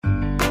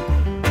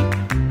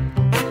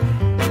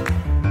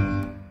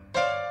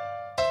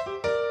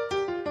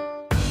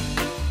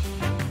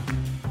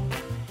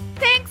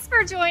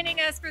joining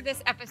us for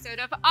this episode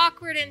of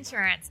Awkward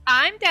Insurance.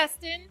 I'm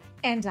Destin.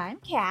 And I'm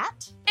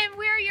Kat. And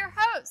we're your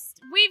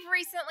hosts. We've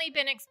recently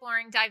been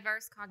exploring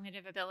diverse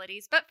cognitive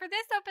abilities, but for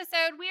this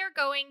episode, we are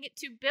going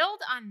to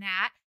build on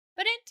that,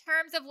 but in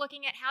terms of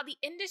looking at how the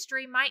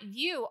industry might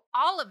view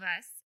all of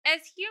us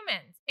as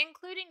humans,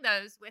 including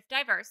those with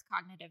diverse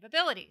cognitive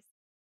abilities.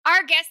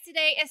 Our guest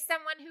today is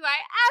someone who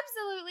I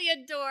absolutely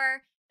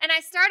adore, and I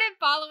started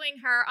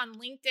following her on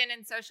LinkedIn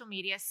and social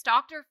media,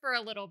 stalked her for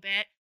a little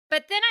bit,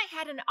 but then I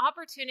had an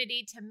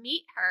opportunity to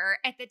meet her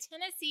at the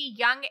Tennessee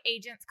Young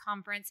Agents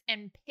Conference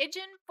in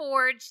Pigeon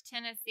Forge,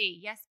 Tennessee.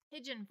 Yes,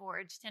 Pigeon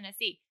Forge,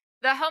 Tennessee,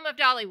 the home of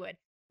Dollywood.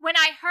 When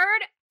I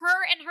heard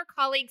her and her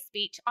colleagues'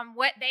 speech on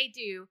what they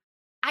do,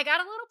 I got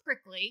a little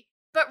prickly,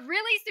 but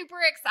really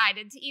super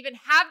excited to even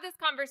have this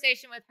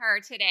conversation with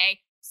her today.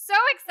 So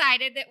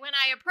excited that when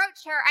I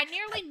approached her, I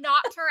nearly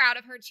knocked her out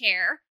of her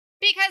chair.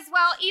 Because,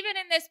 well, even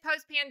in this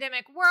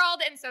post-pandemic world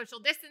and social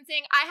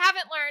distancing, I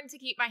haven't learned to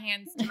keep my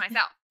hands to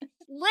myself.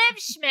 Liv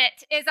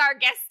Schmidt is our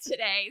guest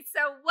today. So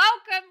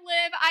welcome,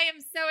 Liv. I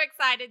am so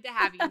excited to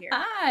have you here.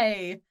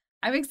 Hi.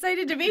 I'm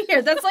excited to be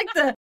here. This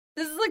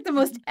is like the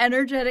most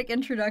energetic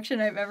introduction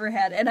I've ever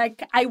had. And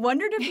I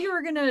wondered if you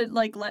were going to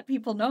like let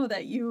people know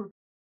that you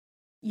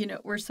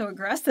were so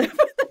aggressive.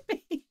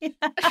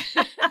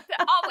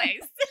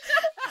 Always.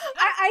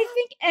 I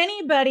think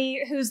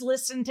anybody who's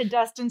listened to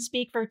Dustin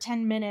speak for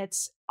 10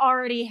 minutes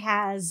already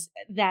has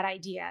that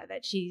idea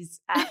that she's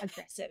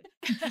aggressive.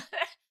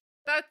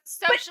 Both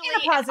socially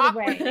but in a positive and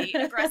way. awkwardly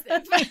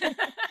aggressive.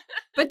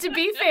 But to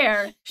be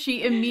fair,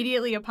 she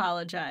immediately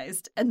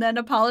apologized and then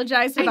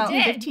apologized about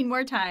 15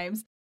 more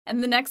times.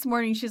 And the next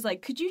morning she's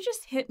like, could you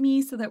just hit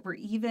me so that we're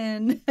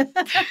even?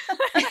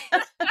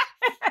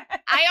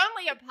 I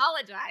only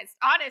apologized,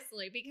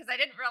 honestly, because I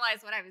didn't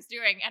realize what I was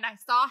doing. And I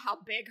saw how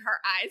big her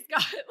eyes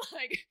got.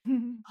 Like,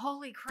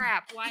 holy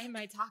crap, why am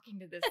I talking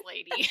to this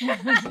lady?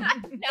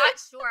 Not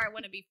sure I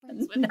want to be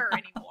friends with her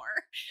anymore.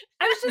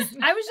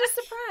 I was just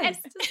surprised.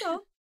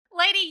 So.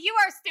 Lady, you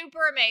are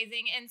super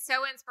amazing and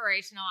so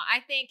inspirational. I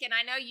think, and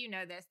I know you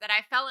know this, that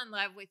I fell in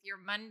love with your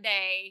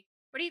Monday,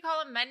 what do you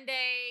call them?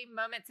 Monday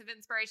moments of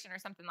inspiration or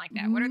something like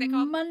that. What are they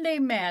called? Monday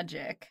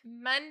Magic.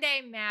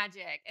 Monday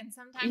Magic. And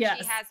sometimes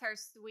she has her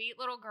sweet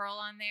little girl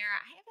on there.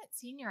 I haven't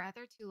seen your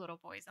other two little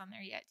boys on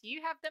there yet. Do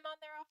you have them on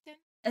there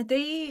often?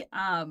 They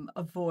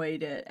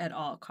avoid it at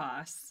all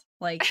costs.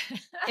 Like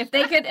if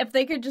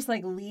they could just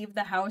like leave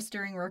the house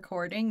during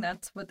recording,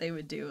 that's what they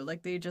would do.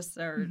 Like they just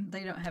are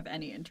they don't have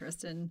any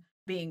interest in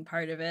being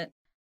part of it.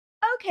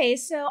 Okay,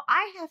 so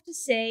I have to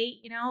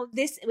say,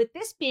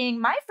 this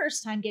being my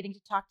first time getting to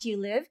talk to you,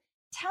 Liv,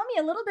 tell me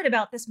a little bit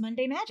about this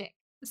Monday Magic.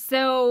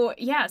 So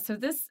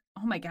this,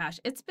 oh my gosh,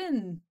 I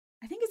think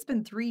it's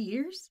been 3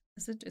 years.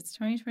 It's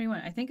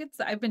 2021.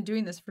 I've been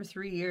doing this for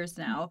 3 years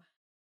now.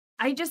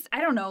 I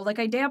don't know, like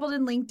I dabbled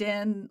in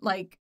LinkedIn,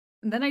 like,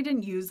 and then I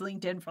didn't use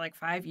LinkedIn for like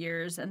 5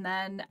 years. And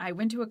then I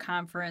went to a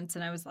conference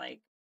and I was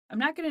like, I'm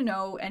not going to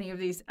know any of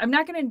these. I'm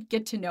not going to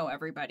get to know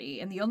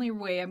everybody. And the only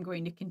way I'm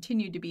going to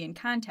continue to be in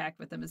contact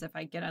with them is if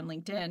I get on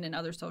LinkedIn and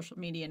other social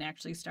media and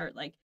actually start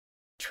like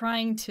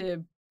trying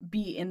to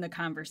be in the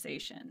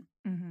conversation.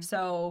 Mm-hmm.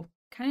 So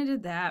kind of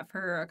did that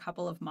for a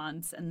couple of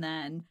months. And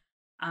then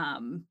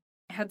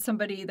had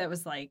somebody that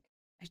was like,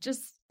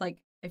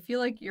 I feel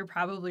like you're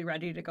probably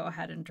ready to go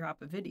ahead and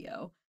drop a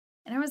video.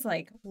 And I was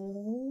like,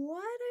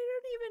 what?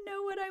 I don't even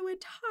know what I would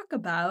talk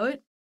about.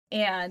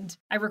 And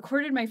I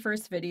recorded my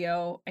first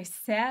video. I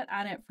sat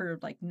on it for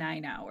like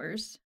 9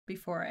 hours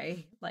before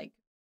I like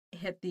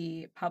hit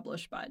the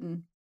publish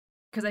button.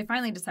 Because I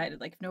finally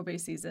decided like if nobody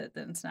sees it,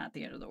 then it's not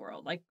the end of the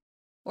world. Like,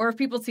 or if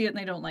people see it and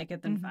they don't like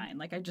it, then fine.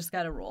 Like I just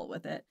got to roll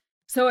with it.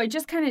 So I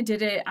just kind of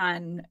did it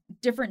on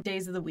different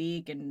days of the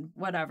week and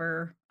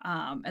whatever.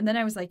 And then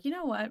I was like, you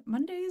know what?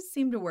 Mondays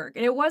seem to work.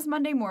 And it was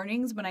Monday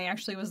mornings when I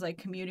actually was like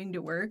commuting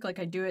to work. Like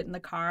I do it in the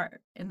car,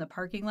 in the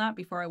parking lot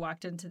before I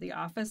walked into the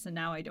office. And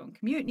now I don't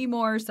commute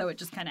anymore. So it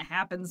just kind of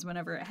happens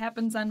whenever it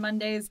happens on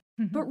Mondays.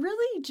 Mm-hmm. But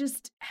really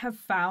just have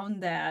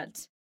found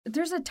that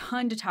there's a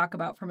ton to talk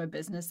about from a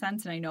business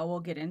sense. And I know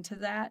we'll get into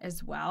that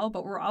as well.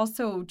 But we're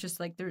also just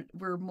like,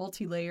 we're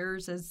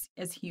multi-layers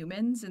as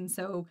humans. And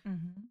so,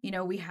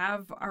 we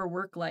have our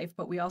work life,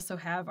 but we also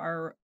have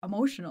our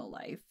emotional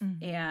life.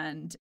 Mm-hmm.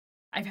 And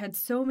I've had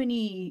so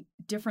many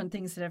different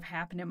things that have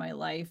happened in my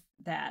life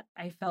that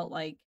I felt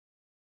like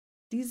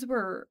these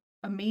were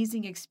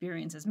amazing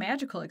experiences,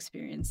 magical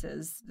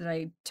experiences that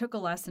I took a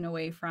lesson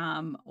away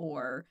from,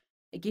 or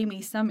it gave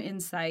me some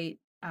insight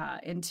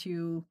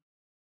into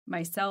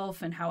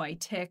myself and how I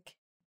tick,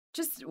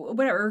 just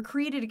whatever, or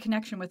created a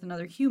connection with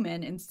another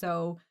human. And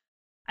so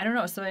I don't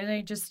know. So then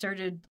I just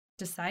started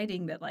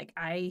deciding that like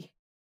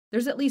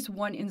there's at least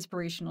one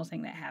inspirational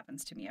thing that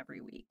happens to me every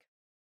week,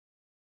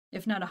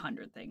 if not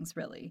 100 things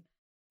really.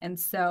 And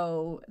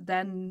so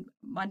then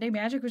Monday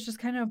Magic was just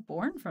kind of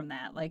born from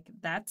that. Like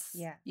that's,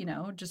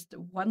 just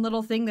one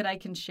little thing that I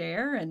can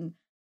share. And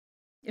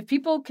if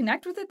people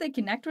connect with it, they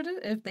connect with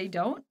it. If they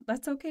don't,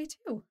 that's okay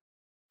too.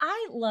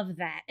 I love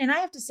that. And I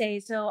have to say,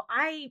 so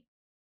I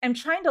am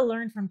trying to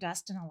learn from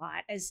Dustin a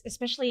lot,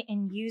 especially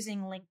in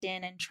using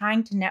LinkedIn and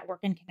trying to network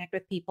and connect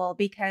with people,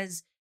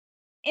 because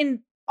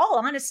in all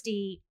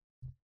honesty,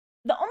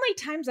 the only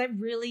times I've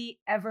really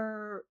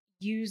ever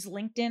used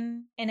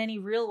LinkedIn in any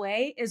real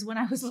way is when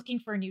I was looking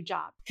for a new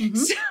job. Mhm.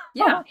 So,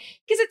 Yeah.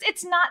 because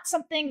it's not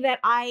something that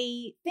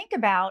I think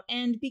about.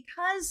 And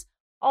because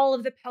all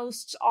of the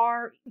posts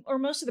are, or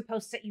most of the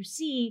posts that you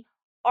see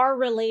are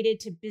related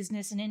to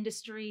business and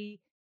industry,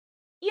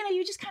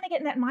 you just kind of get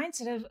in that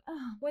mindset of,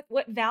 oh,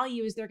 what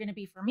value is there going to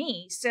be for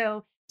me?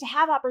 So to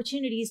have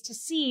opportunities to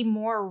see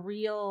more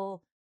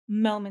real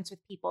moments with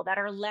people that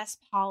are less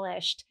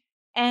polished,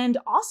 and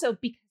also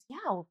because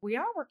we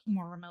are working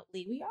more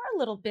remotely, we are a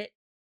little bit.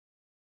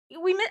 In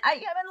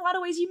a lot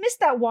of ways, you miss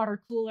that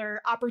water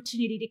cooler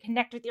opportunity to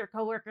connect with your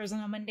coworkers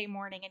on a Monday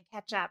morning and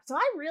catch up. So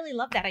I really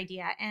love that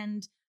idea,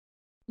 and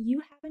you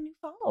have a new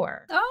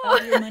follower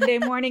of your Monday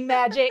morning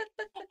magic.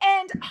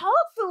 And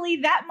hopefully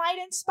that might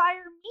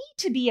inspire me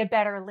to be a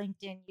better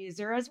LinkedIn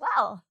user as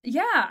well.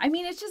 Yeah. I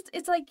mean,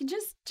 it's like,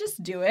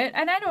 just do it.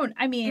 And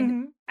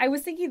I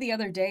was thinking the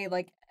other day,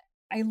 like,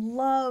 I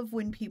love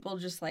when people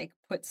just like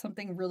put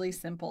something really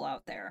simple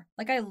out there.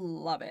 Like, I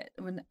love it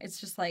when it's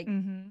just like,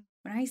 when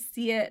I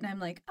see it and I'm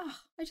like, oh,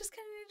 I just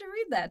kind of need to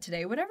read that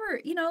today. Whatever,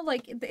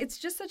 like it's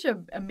just such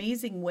an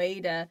amazing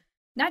way to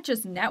not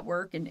just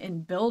network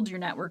and build your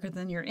network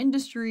within your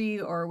industry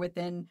or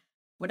within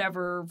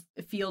whatever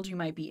field you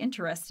might be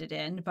interested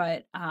in,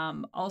 but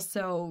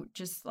also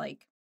just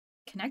like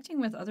connecting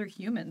with other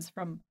humans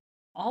from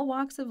all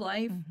walks of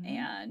life.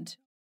 And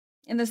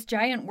in this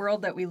giant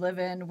world that we live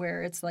in,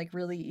 where it's like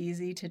really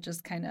easy to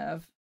just kind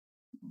of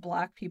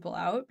block people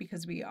out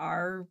because we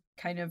are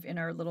kind of in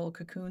our little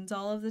cocoons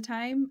all of the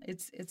time,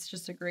 it's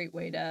just a great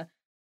way to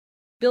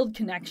build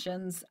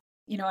connections.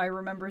 I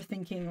remember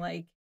thinking,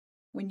 like,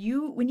 when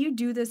you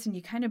do this and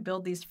you kind of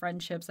build these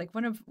friendships, like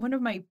one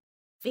of my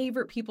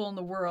favorite people in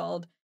the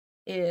world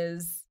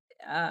is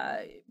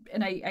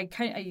and I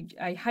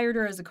hired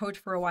her as a coach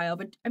for a while,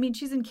 but I mean,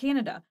 she's in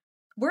Canada.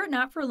 Were it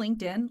not for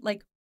LinkedIn,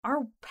 like,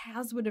 our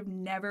paths would have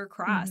never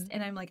crossed.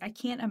 And I'm like, I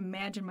can't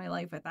imagine my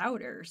life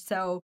without her.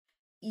 So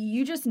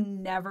you just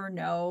never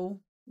know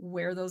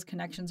where those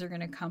connections are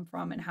going to come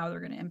from and how they're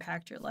going to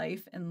impact your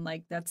life. And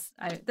like,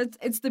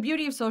 it's the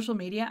beauty of social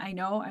media. I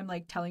know I'm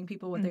like telling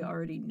people what they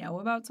already know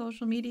about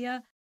social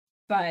media,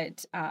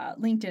 but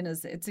LinkedIn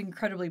it's an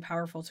incredibly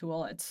powerful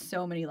tool at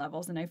so many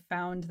levels. And I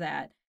found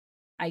that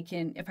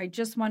if I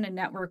just want to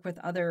network with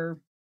other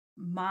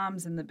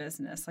moms in the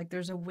business, like,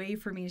 there's a way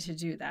for me to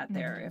do that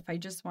there. If I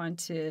just want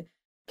to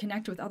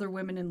connect with other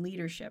women in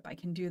leadership, I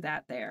can do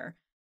that there.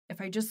 If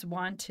I just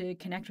want to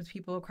connect with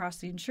people across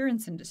the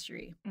insurance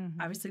industry,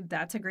 obviously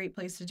that's a great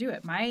place to do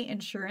it. My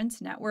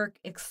insurance network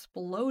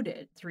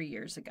exploded 3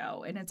 years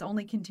ago, and it's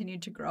only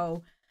continued to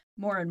grow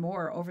more and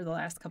more over the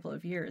last couple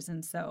of years.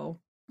 And so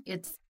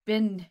it's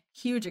been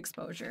huge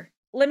exposure.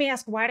 Let me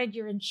ask, why did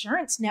your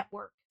insurance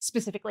network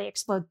specifically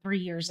explode 3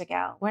 years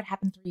ago? What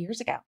happened 3 years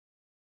ago?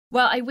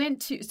 Well, I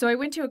went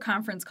to a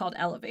conference called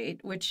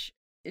Elevate, which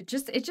it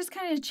just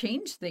kind of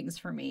changed things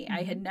for me.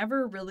 I had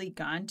never really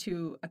gone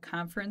to a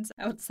conference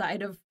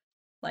outside of,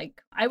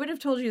 like, I would have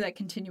told you that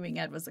continuing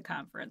ed was a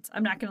conference.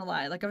 I'm not going to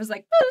lie. Like, I was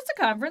like, oh, it's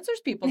a conference. There's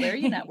people there.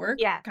 You network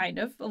kind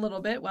of a little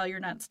bit while you're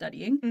not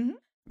studying.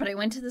 But I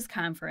went to this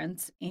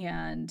conference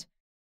and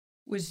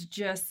was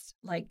just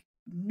like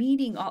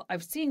I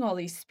was seeing all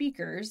these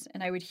speakers,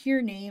 and I would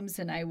hear names,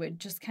 and I would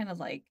just kind of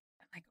like,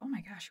 oh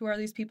my gosh, who are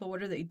these people?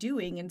 What are they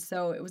doing? And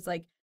so it was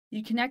like,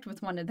 you'd connect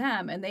with one of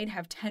them and they'd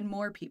have 10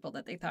 more people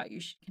that they thought you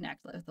should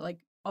connect with. Like,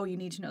 oh, you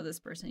need to know this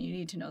person. You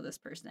need to know this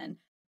person.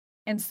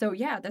 And so,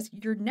 yeah, that's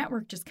your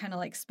network just kind of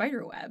like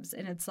spider webs.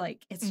 And it's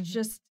like, it's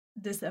just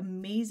this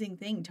amazing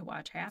thing to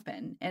watch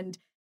happen. And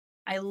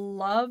I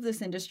love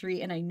this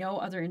industry, and I know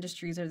other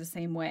industries are the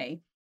same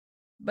way.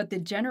 But the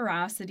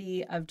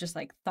generosity of just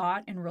like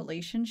thought and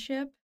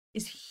relationship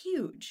is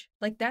huge.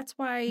 Like, that's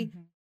why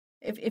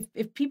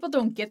if people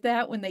don't get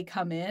that when they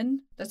come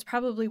in, that's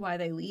probably why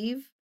they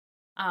leave.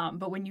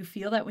 But when you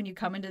feel that when you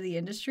come into the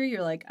industry,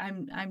 you're like,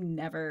 I'm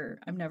never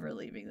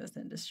leaving this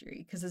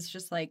industry, because it's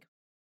just like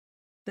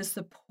the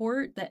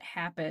support that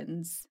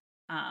happens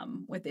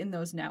within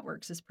those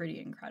networks is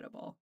pretty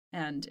incredible.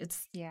 And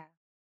it's yeah.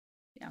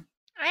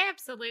 I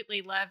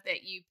absolutely love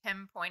that you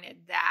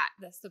pinpointed that.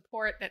 The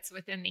support that's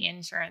within the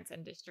insurance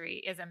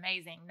industry is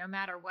amazing, no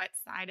matter what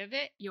side of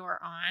it you're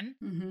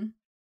on.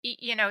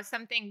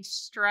 Something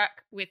struck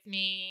with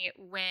me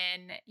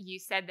when you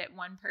said that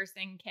one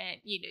person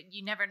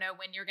you never know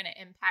when you're going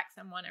to impact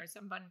someone, or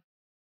someone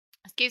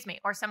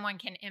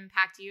can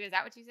impact you. Is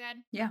that what you said?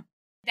 Yeah.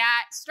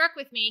 That struck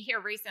with me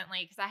here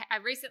recently, because I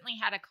recently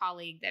had a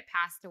colleague that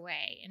passed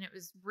away, and it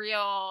was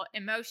real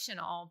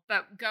emotional.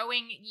 But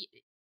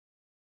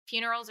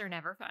funerals are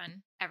never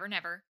fun, ever,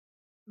 never.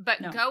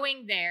 But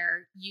going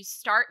there, you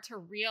start to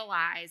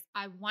realize,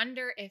 I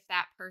wonder if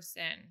that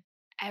person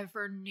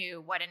ever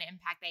knew what an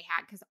impact they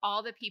had, because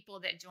all the people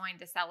that joined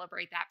to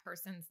celebrate that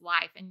person's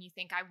life, and you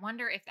think, I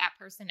wonder if that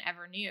person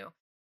ever knew.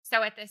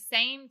 So at the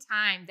same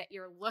time that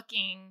you're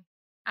looking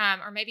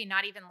or maybe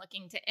not even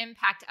looking to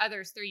impact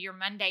others through your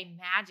Monday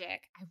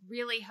magic, I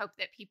really hope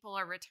that people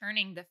are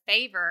returning the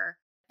favor,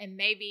 and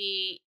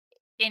maybe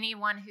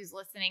anyone who's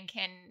listening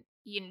can,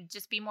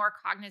 just be more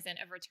cognizant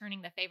of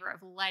returning the favor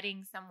of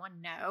letting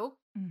someone know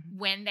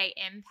when they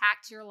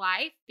impact your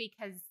life,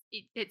 because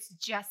it's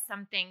just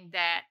something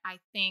that I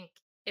think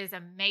is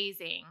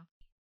amazing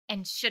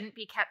and shouldn't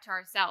be kept to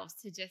ourselves,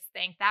 to just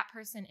think that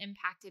person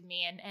impacted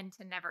me and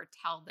to never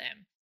tell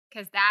them,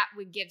 because that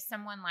would give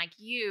someone like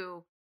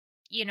you,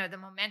 the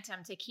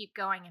momentum to keep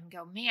going and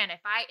go, man, if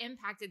I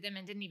impacted them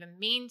and didn't even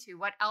mean to,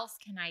 what else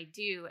can I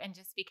do? And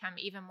just become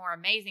even more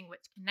amazing,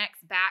 which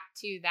connects back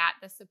to that.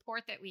 The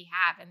support that we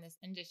have in this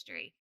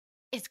industry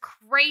is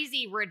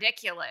crazy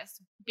ridiculous,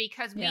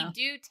 because we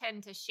do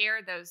tend to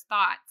share those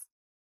thoughts.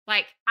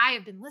 Like, I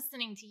have been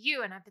listening to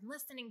you, and I've been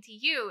listening to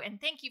you,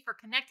 and thank you for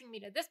connecting me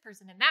to this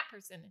person and that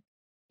person,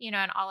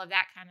 and all of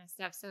that kind of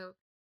stuff. So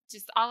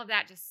just all of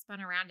that just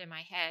spun around in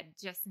my head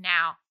just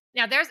now.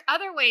 Now, there's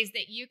other ways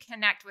that you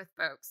connect with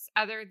folks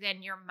other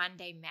than your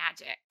Monday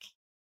magic.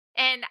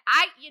 And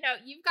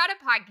you've got a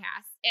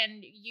podcast,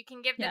 and you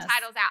can give the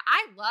titles out.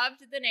 I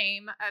loved the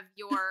name of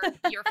your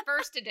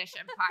first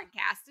edition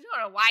podcast. I don't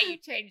know why you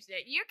changed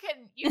it. You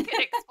can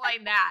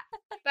explain that.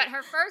 But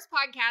her first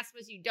podcast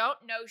was You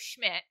Don't Know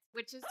Schmidt,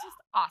 which is just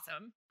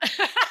awesome.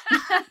 I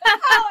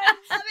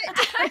love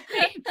it.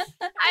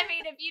 I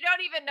mean, if you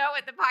don't even know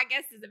what the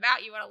podcast is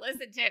about, you want to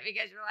listen to it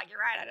because you're like, you're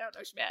right, I don't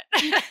know Schmidt.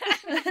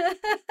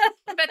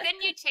 But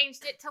then you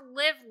changed it to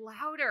Live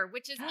Louder,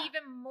 which is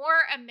even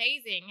more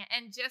amazing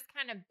and just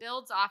kind of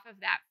builds off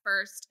of that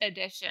first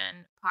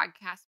edition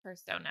podcast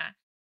persona.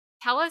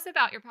 Tell us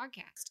about your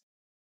podcast.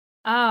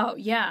 Oh,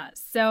 yeah.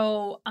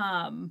 So,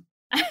 I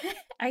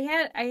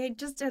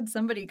just had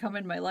somebody come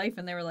in my life,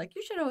 and they were like,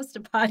 you should host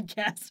a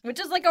podcast, which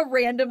is like a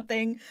random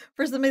thing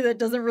for somebody that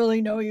doesn't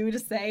really know you to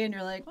say. And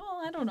you're like,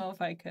 well, I don't know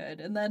if I could.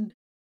 And then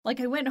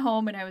I went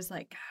home and I was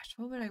like, gosh,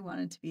 what would I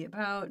want it to be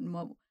about? And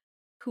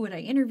who would I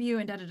interview,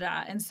 and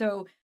da-da-da. And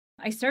so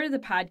I started the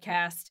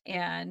podcast,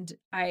 and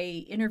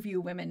I interview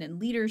women in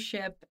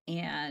leadership,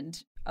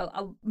 and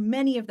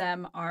many of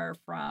them are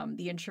from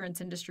the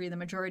insurance industry. The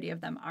majority of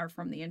them are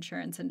from the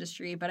insurance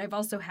industry, but I've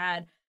also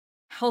had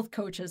health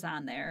coaches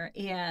on there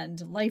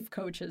and life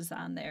coaches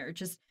on there,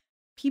 just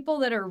people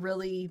that are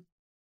really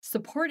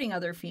supporting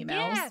other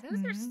females. Yeah,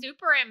 those are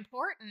super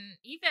important.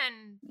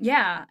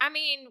 I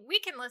mean, we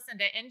can listen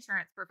to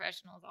insurance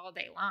professionals all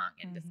day long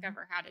and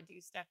discover how to do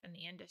stuff in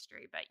the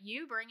industry, but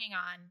you bringing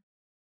on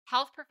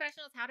health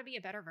professionals, how to be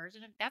a better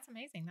version of, that's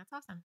amazing. That's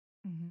awesome.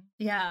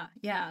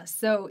 Yeah.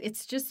 So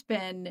it's just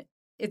been,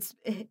 it's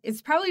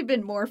probably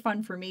been more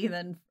fun for me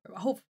than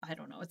I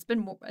don't know. It's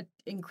been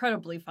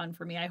incredibly fun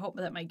for me. I hope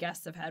that my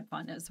guests have had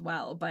fun as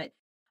well, but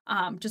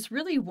just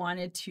really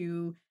wanted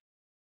to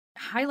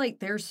highlight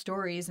their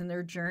stories and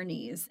their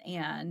journeys,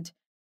 and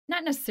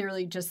not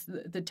necessarily just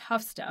the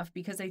tough stuff,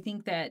 because I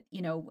think that,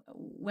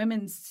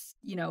 women's,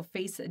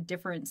 face a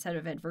different set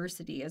of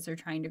adversity as they're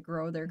trying to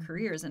grow their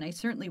careers. And I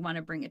certainly want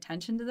to bring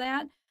attention to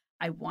that.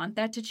 I want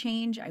that to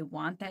change. I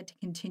want that to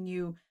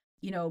continue,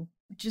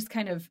 just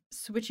kind of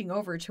switching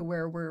over to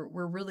where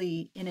we're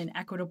really in an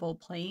equitable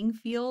playing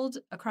field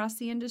across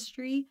the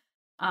industry.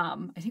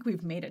 I think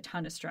we've made a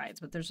ton of strides,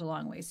 but there's a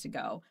long ways to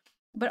go.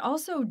 But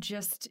also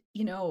just,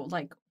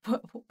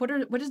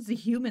 what is the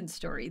human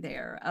story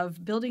there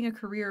of building a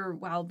career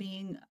while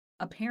being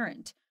a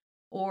parent,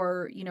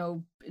 or,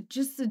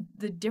 just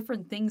the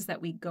different things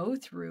that we go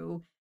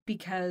through,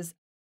 because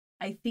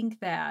I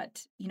think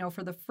that,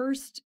 for the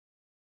first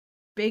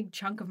big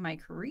chunk of my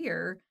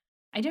career,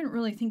 I didn't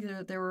really think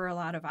that there were a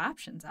lot of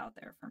options out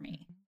there for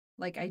me.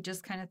 Like, I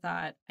just kind of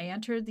thought, I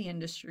entered the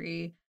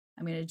industry,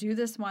 I'm going to do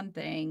this one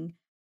thing,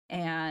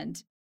 and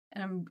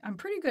I'm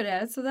pretty good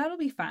at it, so that'll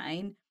be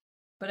fine.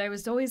 But I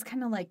was always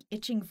kind of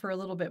itching for a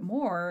little bit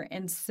more.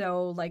 And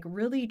so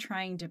really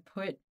trying to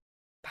put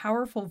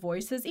powerful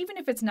voices, even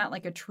if it's not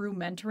a true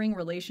mentoring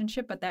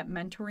relationship, but that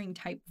mentoring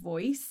type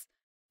voice,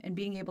 and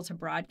being able to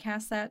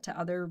broadcast that to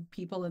other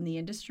people in the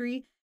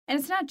industry. And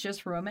it's not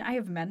just for women. I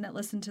have men that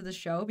listen to the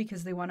show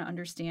because they want to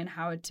understand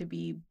how to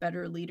be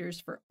better leaders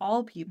for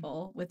all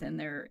people within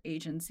their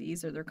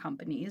agencies or their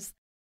companies.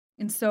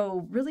 And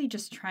so really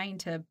just trying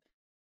to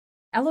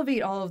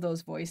elevate all of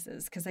those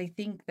voices, because I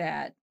think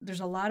that there's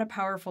a lot of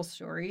powerful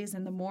stories,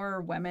 and the more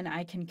women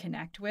I can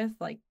connect with,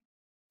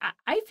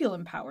 I feel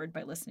empowered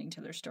by listening to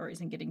their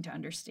stories and getting to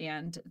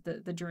understand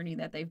the journey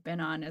that they've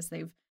been on as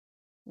they've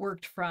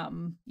worked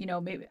from,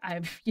 maybe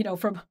I've,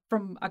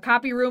 from a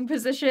copy room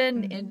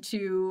position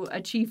into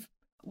a chief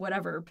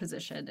whatever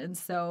position. And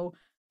so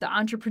the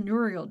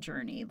entrepreneurial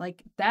journey,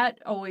 that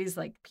always,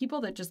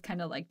 people that just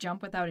kind of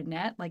jump without a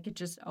net, it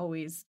just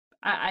always,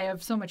 I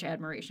have so much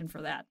admiration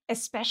for that.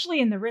 Especially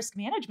in the risk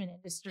management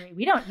industry.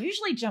 We don't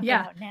usually jump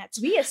without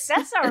nets. We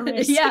assess our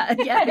risk.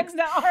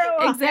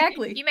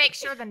 Exactly. You make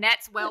sure the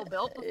net's well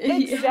built.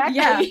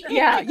 Exactly.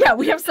 Yeah.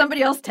 We have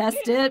somebody else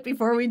test it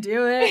before we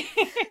do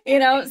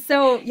it.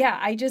 So yeah,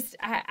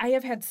 I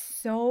have had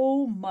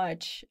so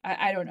much,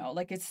 I don't know,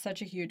 it's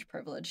such a huge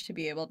privilege to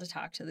be able to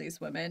talk to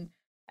these women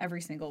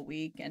every single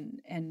week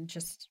and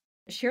just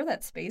share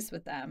that space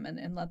with them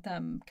and let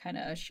them kind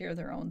of share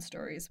their own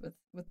stories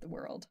with the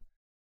world.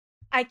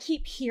 I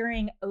keep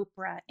hearing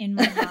Oprah in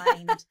my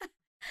mind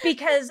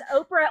because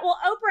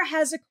Oprah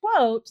has a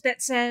quote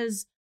that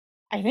says,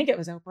 I think it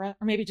was Oprah,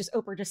 or maybe just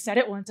Oprah just said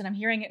it once and I'm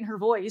hearing it in her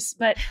voice,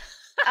 but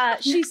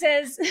she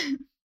says,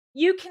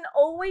 you can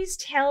always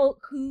tell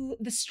who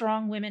the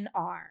strong women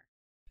are.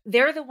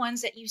 They're the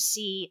ones that you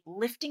see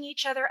lifting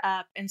each other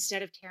up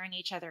instead of tearing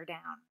each other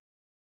down.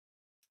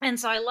 And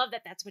so I love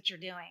that that's what you're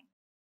doing.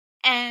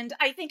 And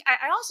I think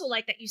I also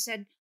like that you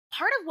said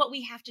part of what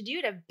we have to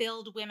do to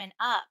build women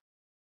up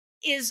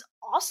is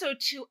also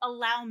to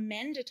allow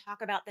men to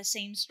talk about the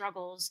same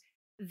struggles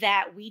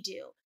that we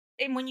do.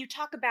 And when you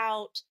talk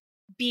about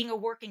being a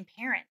working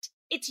parent,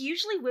 it's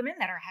usually women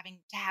that are having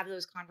to have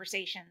those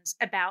conversations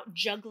about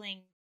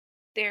juggling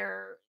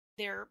their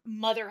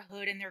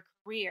motherhood and their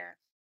career.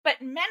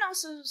 But men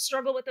also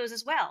struggle with those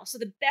as well. So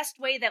the best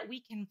way that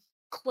we can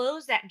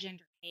close that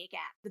gender pay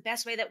gap, the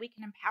best way that we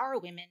can empower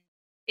women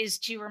is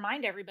to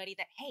remind everybody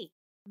that, hey,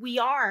 we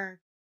are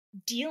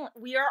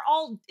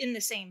all in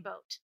the same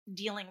boat,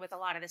 dealing with a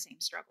lot of the same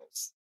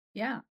struggles.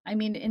 Yeah. I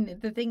mean, and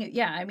the thing,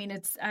 yeah, I mean,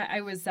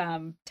 I was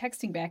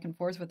texting back and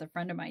forth with a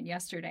friend of mine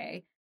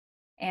yesterday,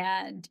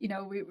 and, you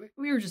know,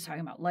 we were just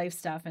talking about life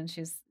stuff, and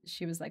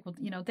she was like, well,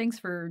 you know, thanks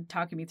for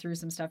talking me through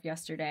some stuff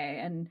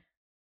yesterday.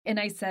 And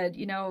I said,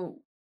 you know,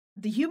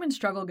 the human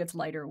struggle gets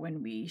lighter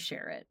when we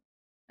share it.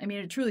 I mean,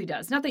 it truly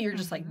does. Not that you're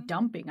just like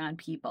dumping on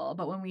people,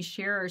 but when we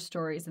share our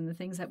stories and the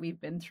things that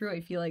we've been through, I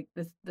feel like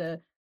the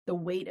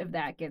weight of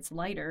that gets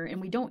lighter,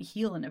 and we don't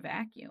heal in a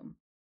vacuum.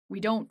 We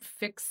don't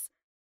fix,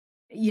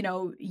 you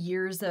know,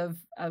 years of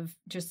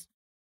just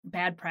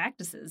bad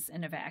practices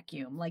in a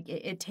vacuum. Like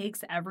it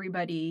takes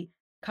everybody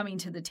coming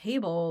to the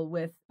table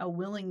with a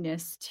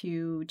willingness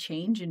to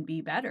change and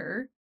be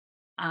better.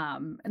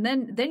 And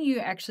then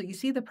you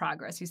see the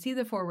progress, you see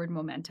the forward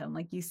momentum,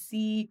 like you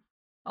see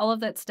all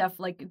of that stuff.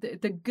 Like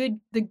the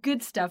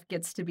good stuff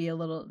gets to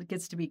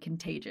be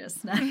contagious.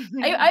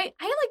 I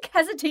like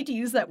hesitate to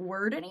use that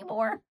word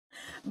anymore,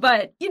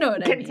 but you know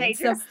what I mean.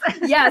 So,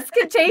 yes,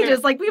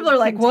 contagious. Like people are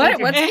like, what's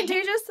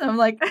contagious? And I'm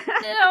like,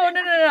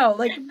 no.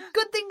 Like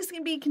good things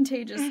can be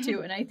contagious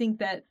too. And I think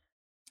that,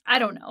 I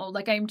don't know,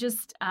 like I'm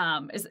just,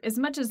 as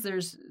much as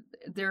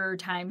there are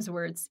times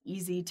where it's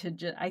easy to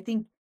just, I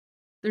think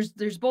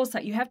there's both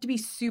sides. You have to be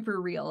super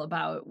real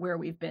about where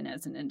we've been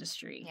as an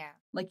industry. Yeah.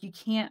 Like you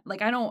can't,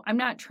 like I'm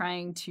not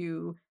trying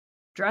to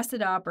dress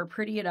it up or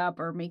pretty it up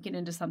or make it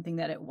into something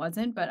that it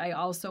wasn't, but I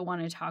also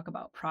want to talk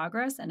about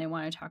progress and I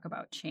want to talk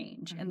about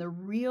change and the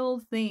real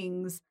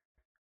things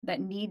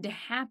that need to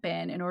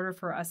happen in order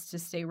for us to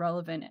stay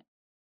relevant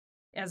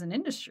as an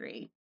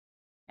industry,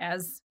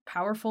 as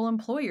powerful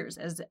employers,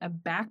 as a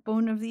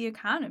backbone of the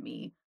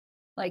economy.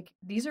 Like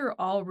these are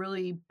all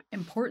really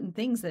important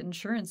things that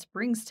insurance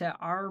brings to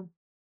our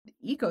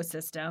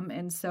ecosystem.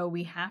 And so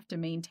we have to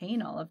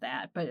maintain all of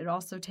that. But it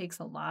also takes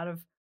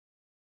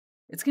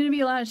it's going to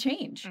be a lot of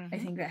change, I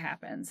think, that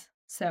happens.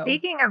 So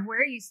speaking of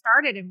where you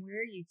started and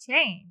where you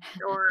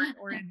changed or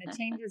in the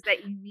changes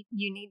that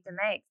you need to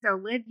make. So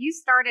Liv, you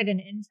started in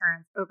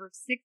insurance over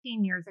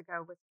 16 years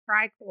ago with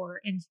Tricor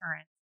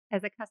Insurance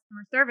as a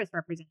customer service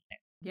representative.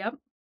 Yep.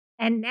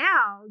 And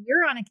now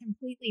you're on a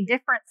completely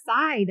different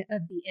side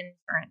of the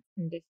insurance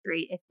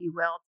industry, if you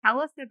will.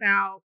 Tell us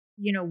about,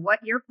 you know, what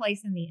your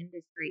place in the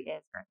industry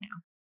is right now.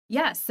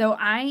 Yeah. So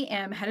I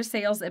am head of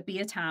sales at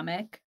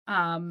Beatomic.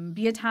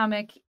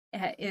 Beatomic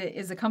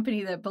is a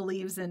company that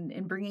believes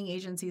in bringing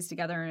agencies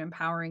together and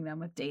empowering them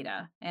with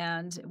data.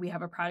 And we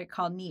have a product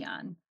called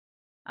Neon.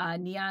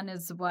 Neon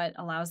is what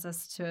allows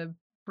us to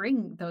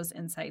bring those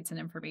insights and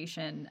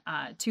information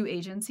to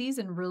agencies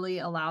and really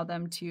allow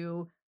them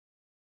to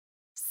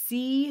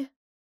see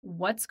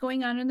what's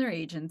going on in their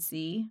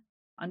agency,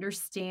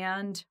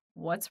 understand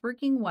what's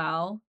working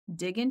well,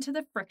 dig into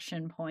the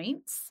friction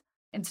points,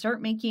 and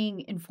start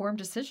making informed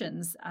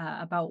decisions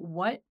about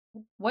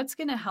what's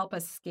going to help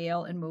us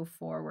scale and move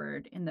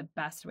forward in the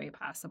best way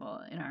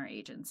possible in our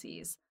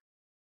agencies.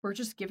 We're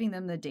just giving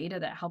them the data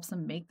that helps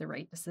them make the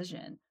right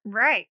decision.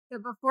 Right. So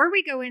before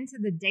we go into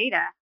the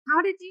data,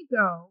 how did you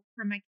go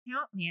from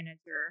account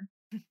manager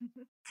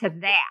to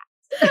that?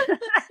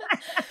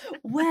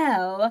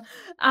 Well,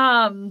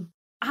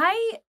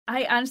 I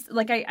honestly,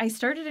 like I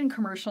started in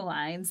commercial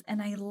lines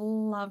and I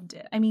loved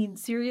it. I mean,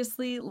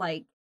 seriously,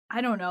 like,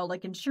 I don't know,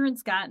 like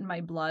insurance got in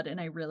my blood and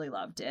I really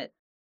loved it.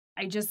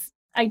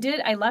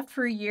 I left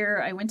for a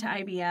year. I went to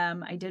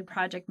IBM. I did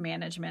project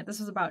management. This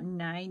was about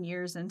 9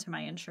 years into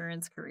my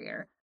insurance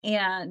career.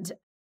 And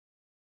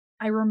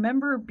I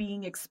remember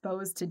being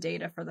exposed to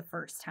data for the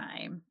first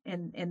time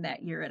in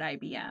that year at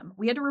IBM.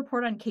 We had to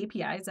report on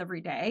KPIs every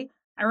day.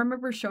 I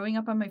remember showing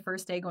up on my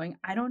first day going,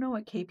 I don't know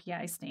what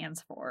KPI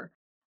stands for.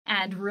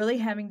 And really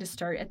having to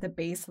start at the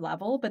base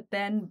level, but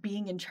then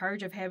being in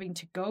charge of having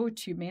to go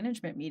to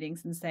management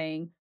meetings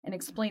and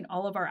explain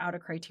all of our out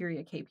of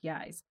criteria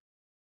KPIs.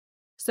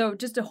 So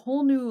just a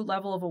whole new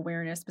level of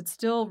awareness, but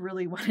still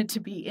really wanted to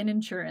be in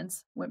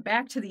insurance, went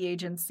back to the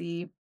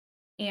agency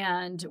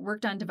and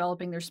worked on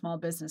developing their small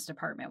business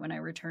department when I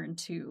returned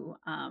to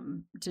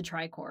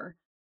Tricor.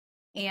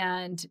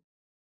 And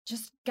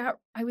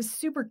I was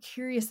super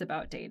curious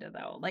about data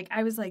though. Like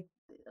I was like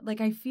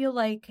I feel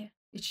like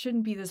it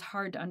shouldn't be this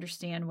hard to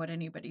understand what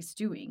anybody's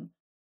doing.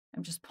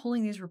 I'm just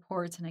pulling these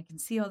reports and I can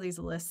see all these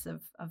lists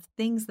of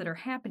things that are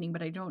happening,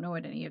 but I don't know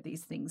what any of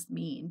these things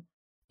mean.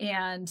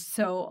 And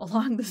so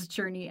along this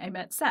journey, I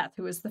met Seth,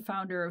 who is the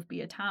founder of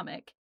Be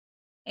Atomic.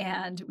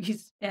 And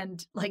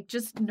like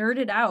just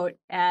nerded out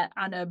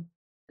on a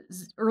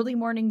early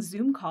morning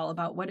Zoom call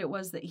about what it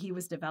was that he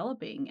was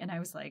developing. And I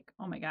was like,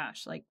 oh my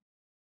gosh, like,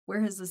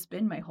 where has this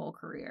been my whole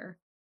career?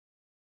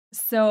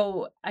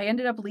 So I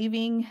ended up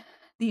leaving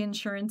the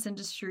insurance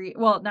industry.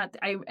 Well,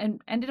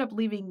 ended up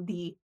leaving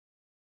the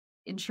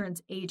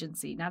insurance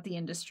agency, not the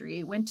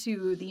industry. Went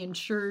to the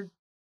insured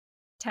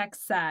tech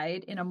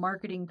side in a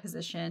marketing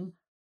position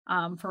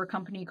for a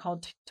company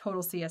called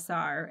Total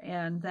CSR.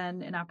 And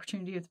then an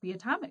opportunity with Be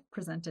Atomic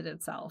presented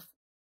itself.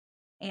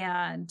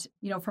 And,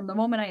 from the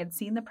moment I had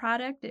seen the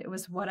product, it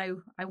was what I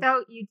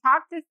So you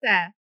talked to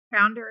Seth,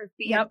 founder of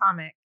Be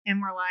Atomic,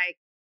 and we're like,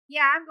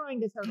 yeah, I'm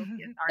going to Total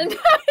CSR.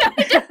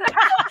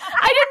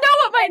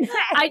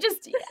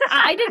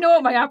 I didn't know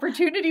what my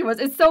opportunity was.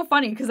 It's so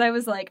funny because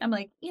I'm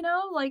like,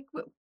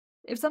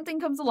 if something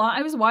comes along,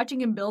 I was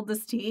watching him build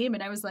this team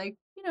and I was like,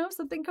 if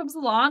something comes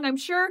along, I'm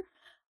sure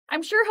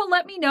he'll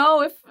let me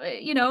know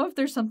if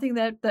there's something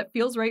that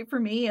feels right for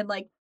me. And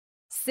like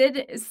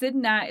Sid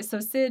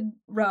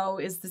Rowe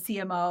is the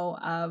CMO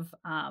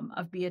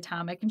of Be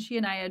Atomic, and she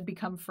and I had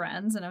become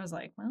friends. And I was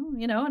like, well,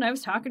 and I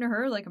was talking to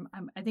her like,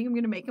 I think I'm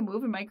going to make a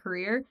move in my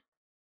career.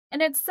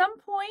 And at some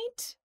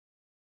point,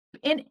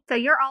 so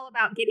you're all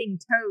about getting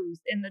toes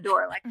in the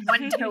door, like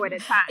one toe at a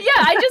time. Yeah,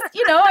 I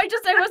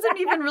wasn't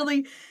even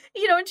really,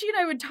 and she and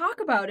I would talk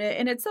about it.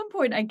 And at some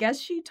point, I guess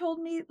she told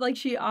me, like,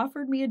 she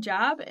offered me a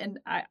job, and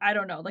I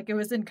don't know, like it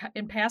was in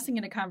passing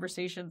in a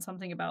conversation,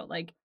 something about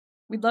like,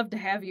 we'd love to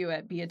have you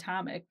at Be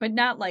Atomic, but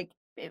not like,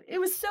 it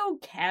was so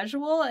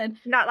casual and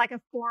not like a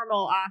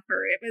formal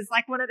offer. It was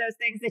like one of those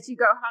things that you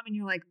go home and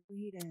you're like,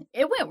 read it.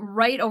 It went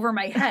right over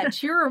my head.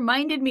 She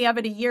reminded me of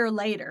it a year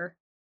later.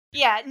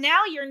 Yeah,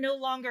 now you're no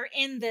longer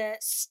in the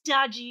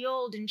stodgy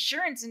old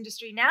insurance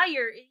industry. Now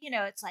you're,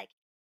 it's like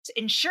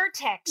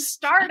InsurTech,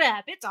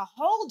 startup. It's a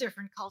whole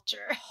different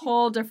culture.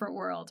 Whole different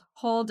world.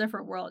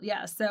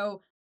 Yeah.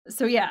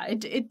 So yeah,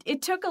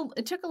 it took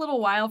a little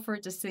while for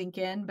it to sink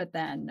in, but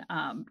then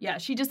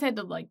she just had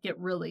to like get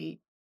really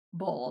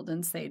bold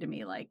and say to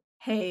me like,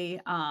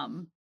 hey,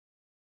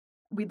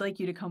 we'd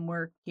like you to come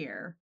work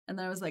here. And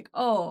then I was like,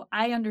 oh,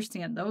 I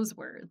understand those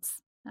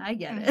words. I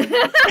get it.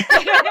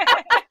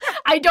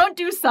 I don't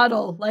do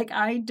subtle. Like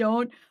I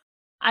don't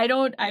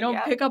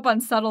pick up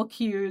on subtle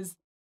cues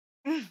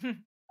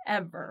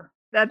ever.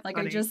 That's like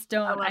funny. I just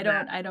don't.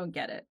 I don't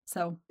get it.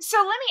 So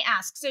let me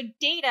ask. So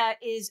data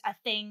is a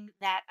thing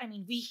that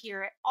we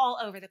hear it all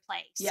over the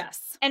place.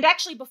 Yes. And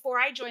actually, before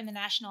I joined the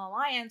National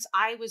Alliance,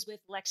 I was with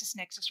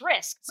LexisNexis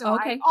Risk. So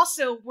okay. I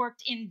also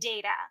worked in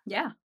data.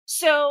 Yeah.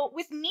 So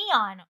with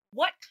Neon,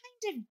 what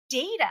kind of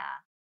data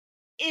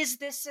is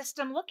this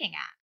system looking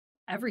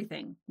at?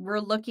 Everything. We're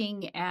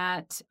looking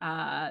at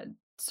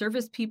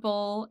service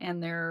people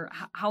and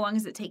how long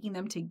is it taking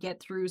them to get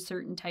through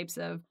certain types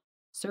of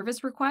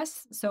service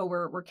requests. So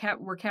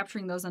we're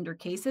capturing those under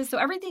cases. So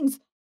everything's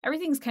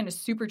kind of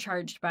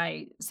supercharged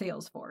by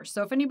Salesforce.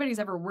 So if anybody's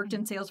ever worked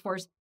in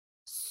Salesforce,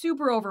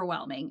 super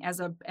overwhelming as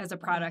a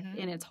product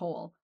in its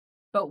whole.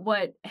 But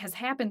what has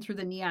happened through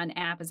the Neon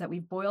app is that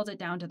we've boiled it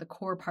down to the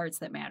core parts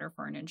that matter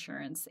for an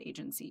insurance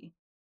agency.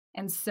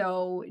 And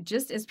so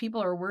just as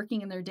people are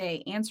working in their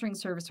day, answering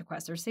service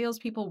requests, or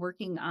salespeople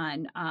working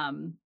on,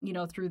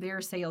 through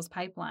their sales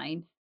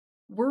pipeline,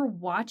 we're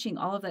watching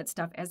all of that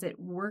stuff as it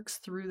works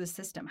through the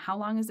system. How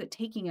long is it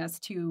taking us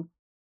to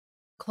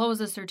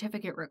close a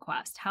certificate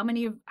request? How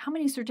many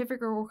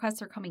certificate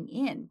requests are coming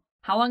in?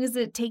 How long is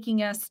it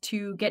taking us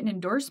to get an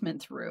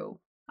endorsement through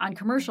on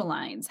commercial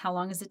lines? How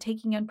long is it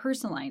taking on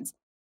personal lines?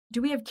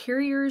 Do we have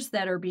carriers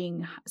that are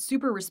being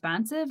super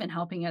responsive and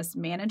helping us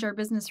manage our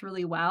business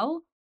really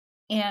well?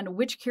 And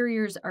which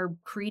carriers are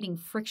creating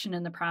friction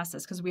in the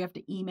process because we have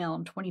to email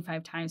them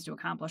 25 times to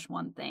accomplish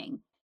one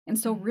thing? And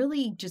so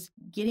really just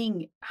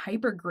getting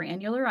hyper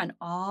granular on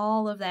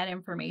all of that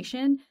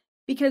information,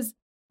 because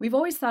we've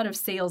always thought of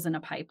sales in a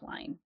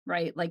pipeline,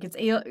 right? Like it's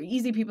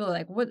easy. People are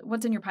like,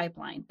 what's in your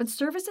pipeline? But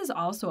service is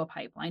also a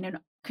pipeline and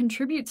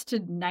contributes to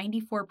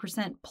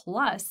 94%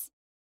 plus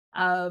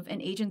of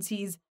an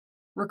agency's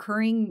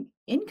recurring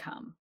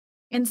income.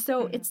 And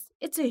so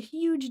it's a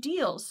huge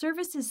deal.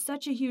 Service is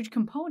such a huge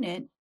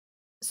component.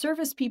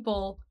 Service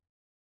people,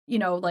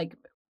 like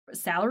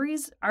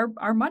salaries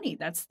are money.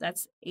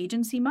 That's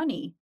agency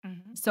money.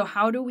 So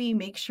how do we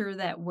make sure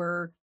that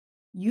we're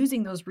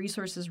using those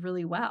resources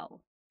really well?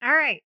 All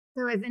right.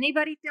 So is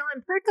anybody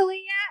feeling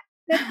prickly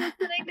yet that's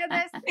listening to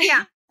this?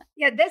 Yeah.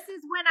 Yeah, this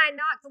is when I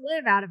knocked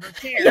Liv out of her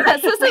chair.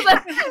 Yes, this is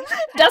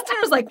Dustin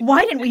was like,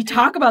 why didn't we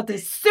talk about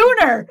this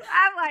sooner?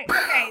 I'm like,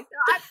 okay, so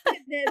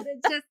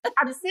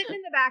I'm sitting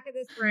in the back of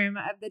this room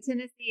of the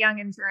Tennessee Young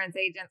Insurance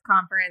Agents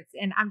Conference,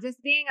 and I'm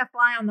just being a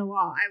fly on the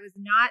wall. I was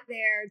not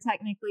there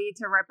technically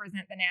to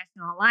represent the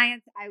National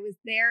Alliance. I was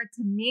there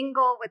to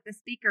mingle with the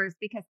speakers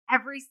because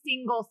every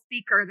single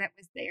speaker that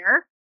was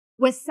there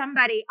was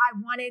somebody I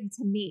wanted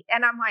to meet.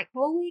 And I'm like,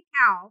 holy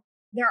cow,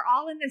 they're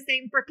all in the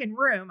same freaking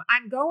room.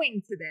 I'm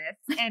going to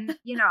this. And,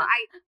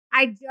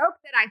 I joke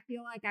that I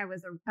feel like I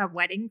was a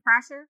wedding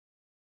crasher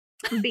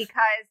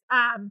because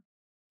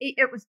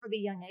it was for the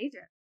young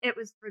agents. It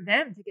was for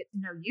them to get to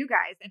know you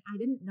guys. And I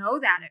didn't know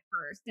that at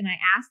first. And I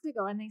asked to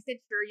go and they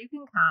said, sure, you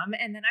can come.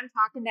 And then I'm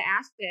talking to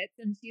Ash Fitz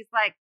and she's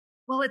like,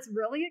 well, it's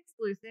really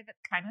exclusive.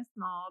 It's kind of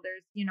small.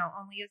 There's,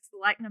 only a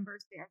select number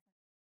of stairs.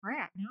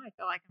 Crap, now I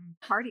feel like I'm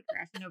party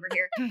crashing over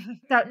here.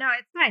 So no,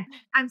 it's fine.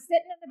 I'm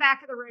sitting in the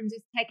back of the room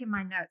just taking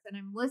my notes and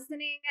I'm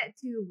listening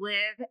to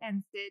Liv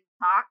and Sid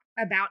talk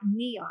about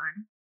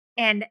Neon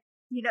and,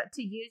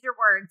 to use your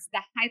words,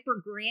 the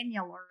hyper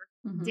granular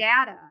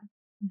data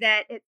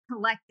that it's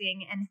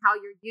collecting and how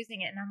you're using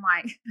it. And I'm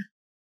like,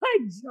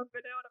 I'm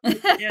jumping out of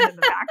my skin in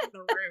the back of the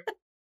room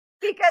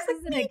because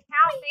as an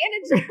account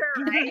manager,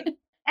 right?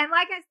 And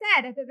like I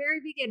said at the very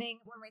beginning,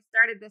 when we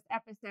started this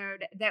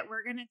episode, that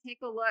we're going to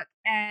take a look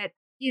at,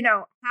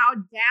 how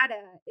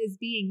data is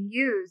being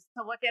used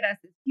to look at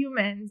us as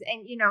humans.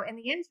 And, in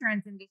the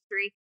insurance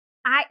industry,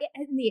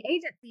 in the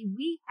agency,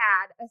 we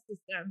had a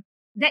system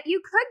that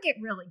you could get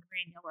really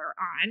granular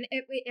on.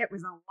 It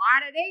was a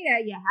lot of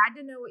data. You had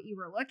to know what you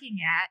were looking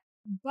at.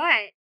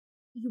 But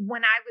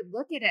when I would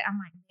look at it, I'm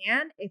like,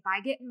 man, if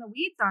I get in the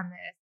weeds on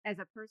this as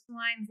a personal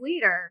lines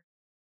leader,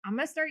 I'm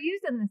going to start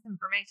using this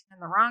information in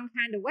the wrong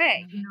kind of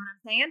way. You know what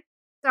I'm saying?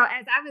 So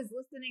as I was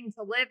listening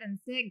to Liv and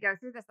Sid go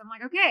through this, I'm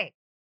like, okay,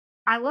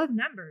 I love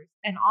numbers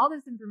and all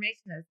this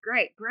information is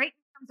great. Great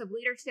in terms of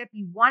leadership.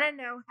 You want to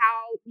know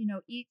how,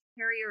 each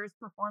carrier is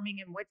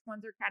performing and which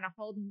ones are kind of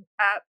holding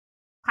up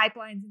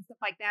pipelines and stuff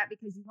like that,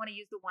 because you want to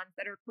use the ones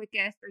that are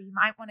quickest, or you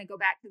might want to go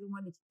back to the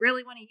one that you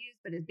really want to use,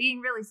 but is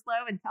being really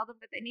slow and tell them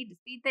that they need to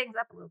speed things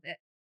up a little bit.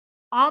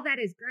 All that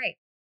is great.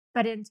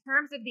 But in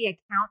terms of the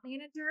account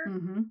manager,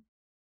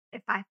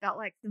 if I felt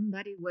like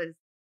somebody was,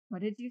 what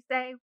did you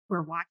say?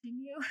 We're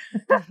watching you.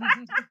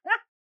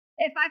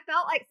 If I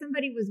felt like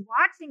somebody was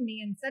watching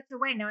me in such a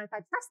way, now, if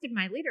I trusted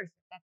my leadership,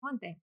 that's one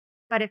thing.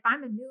 But if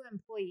I'm a new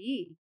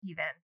employee,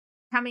 even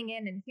coming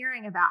in and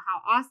hearing about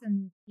how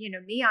awesome,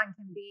 Neon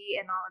can be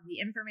and all of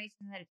the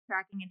information that it's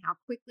tracking and how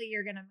quickly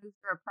you're going to move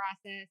through a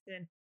process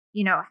and,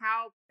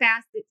 how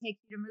fast it takes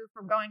you to move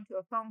from going to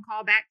a phone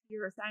call back to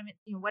your assignment,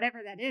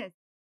 whatever that is.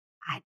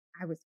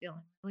 I was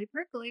feeling really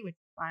prickly, which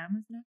is why I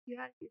almost knocked you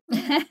out of your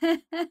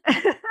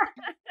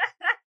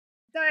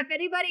So if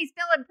anybody's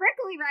feeling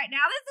prickly right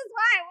now, this is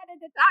why I wanted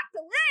to talk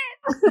to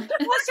Liv.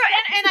 Well, so,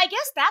 and I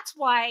guess that's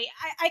why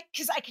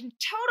because I can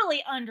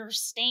totally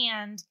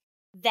understand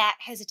that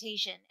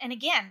hesitation. And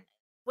again,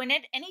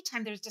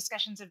 anytime there's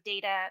discussions of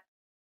data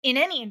in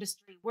any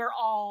industry, we're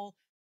all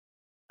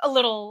a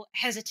little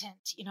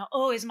hesitant.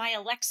 Is my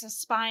Alexa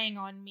spying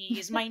on me?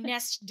 Is my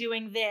Nest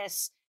doing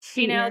this?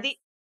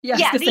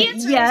 Yes, the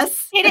answer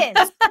is it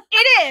is.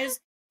 It is.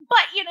 But,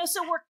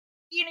 so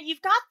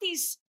you've got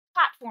these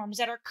platforms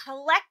that are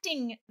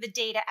collecting the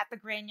data at the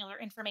granular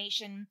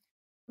information,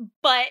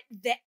 but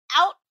the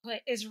output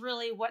is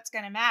really what's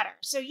going to matter.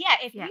 So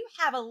if you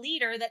have a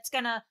leader that's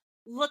going to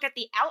look at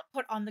the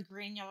output on the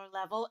granular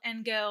level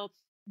and go,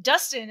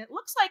 Dustin, it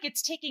looks like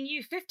it's taking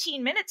you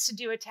 15 minutes to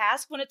do a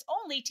task when it's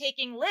only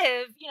taking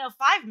Liv,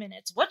 5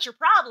 minutes. What's your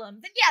problem?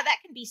 Then that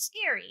can be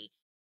scary.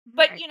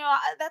 But,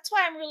 that's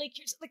why I'm really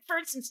curious. Like, for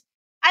instance,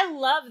 I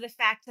love the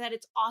fact that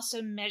it's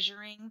also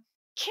measuring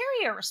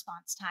carrier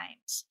response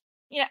times.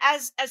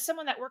 As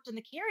someone that worked in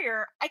the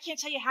carrier, I can't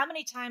tell you how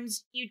many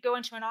times you'd go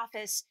into an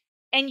office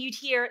and you'd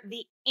hear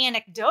the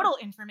anecdotal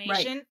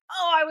information. Right.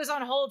 Oh, I was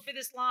on hold for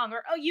this long,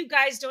 or, oh, you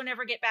guys don't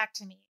ever get back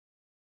to me.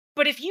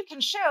 But if you can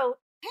show,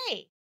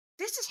 hey,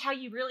 this is how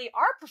you really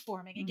are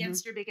performing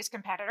against your biggest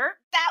competitor,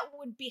 that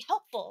would be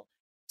helpful.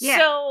 Yeah.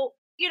 So,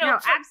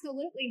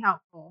 absolutely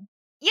helpful.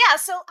 Yeah.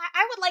 So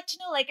I would like to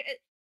know, like,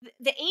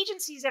 the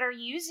agencies that are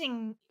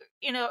using,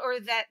 or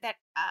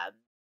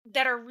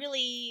that are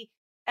really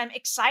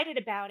excited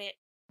about it,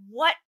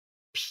 what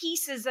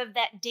pieces of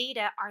that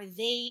data are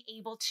they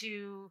able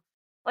to,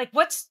 like,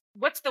 what's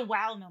the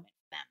wow moment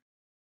for them?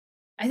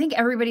 I think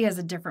everybody has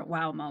a different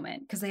wow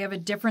moment because they have a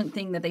different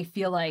thing that they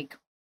feel like.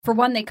 For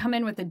one, they come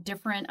in with a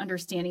different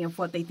understanding of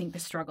what they think the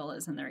struggle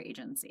is in their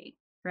agency,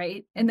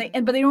 right?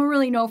 But they don't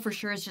really know for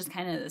sure. It's just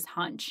kind of this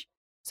hunch.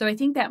 So I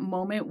think that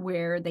moment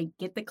where they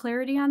get the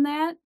clarity on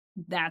that,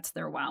 that's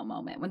their wow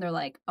moment, when they're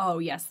like, oh,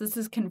 yes, this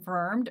is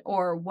confirmed,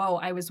 or, whoa,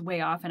 I was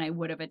way off and I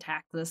would have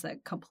attacked this a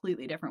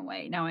completely different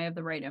way. Now I have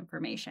the right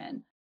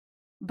information.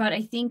 But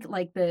I think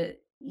like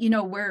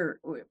where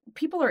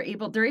people are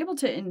they're able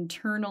to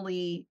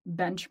internally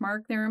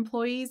benchmark their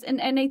employees.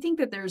 And I think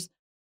that there's,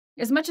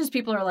 as much as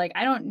people are like,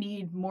 I don't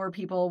need more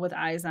people with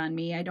eyes on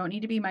me, I don't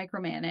need to be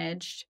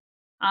micromanaged.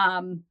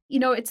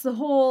 It's the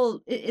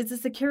whole, is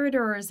this a carrot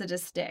or is it a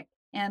stick?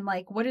 And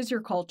like, what is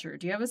your culture?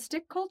 Do you have a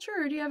stick culture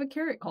or do you have a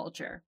carrot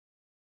culture?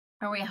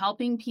 Are we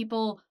helping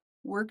people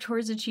work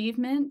towards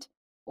achievement,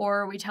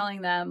 or are we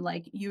telling them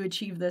like, you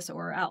achieve this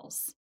or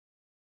else?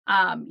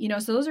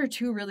 So those are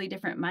two really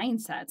different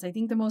mindsets. I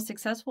think the most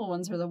successful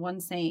ones are the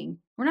ones saying,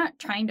 we're not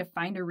trying to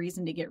find a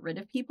reason to get rid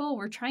of people.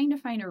 We're trying to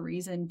find a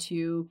reason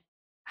to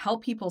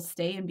help people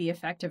stay and be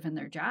effective in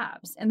their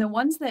jobs. And the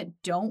ones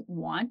that don't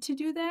want to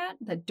do that,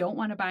 that don't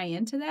want to buy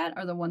into that,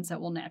 are the ones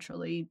that will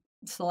naturally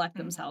select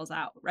themselves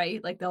out,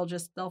 right? Like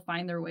they'll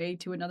find their way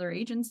to another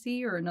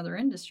agency or another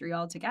industry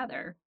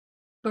altogether.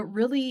 But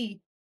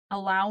really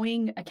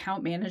allowing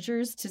account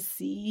managers to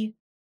see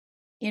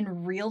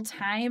in real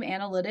time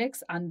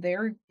analytics on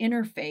their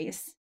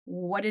interface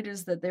what it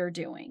is that they're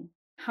doing.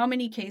 How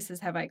many cases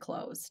have I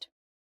closed?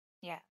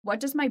 Yeah. What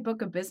does my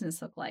book of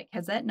business look like?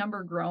 Has that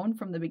number grown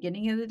from the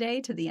beginning of the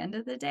day to the end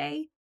of the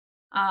day?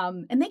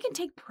 And they can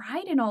take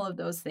pride in all of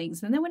those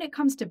things. And then when it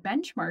comes to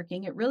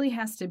benchmarking, it really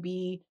has to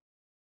be,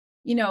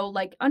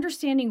 like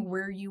understanding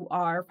where you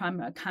are from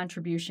a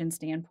contribution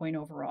standpoint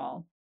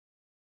overall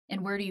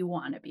and where do you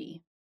want to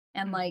be,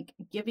 and like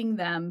giving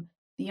them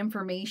the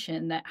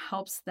information that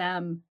helps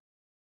them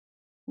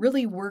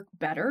really work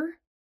better.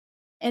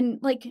 And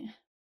like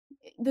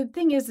the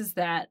thing is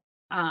that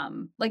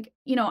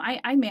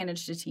I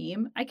managed a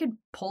team. I could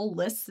pull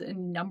lists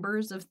and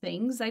numbers of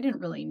things I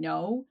didn't really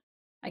know.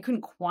 I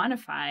couldn't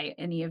quantify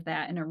any of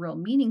that in a real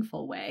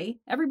meaningful way.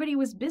 Everybody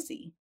was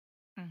busy.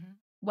 Mm-hmm.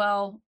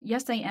 Well,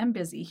 yes, I am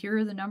busy. Here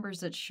are the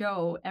numbers that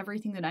show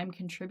everything that I'm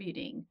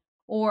contributing.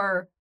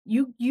 Or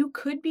you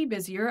could be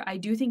busier. I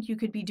do think you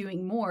could be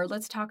doing more.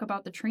 Let's talk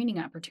about the training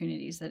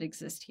opportunities that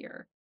exist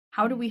here.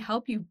 How do we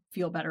help you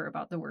feel better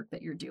about the work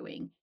that you're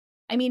doing?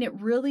 I mean,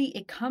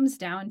 it comes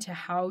down to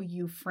how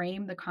you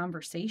frame the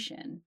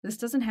conversation. This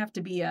doesn't have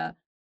to be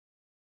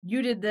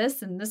you did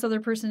this and this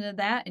other person did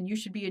that and you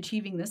should be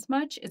achieving this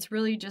much. It's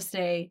really just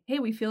hey,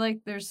 we feel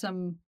like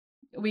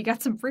we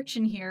got some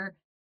friction here.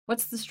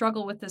 What's the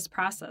struggle with this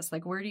process?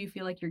 Like, where do you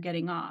feel like you're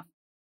getting off?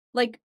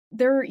 Like,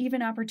 there are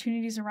even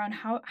opportunities around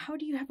how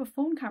do you have a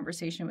phone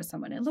conversation with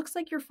someone? It looks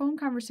like your phone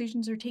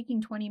conversations are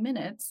taking 20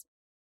 minutes.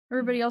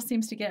 Everybody else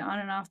seems to get on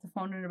and off the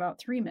phone in about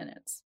 3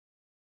 minutes.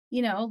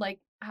 Like,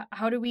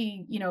 how do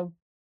we,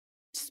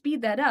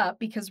 speed that up?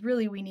 Because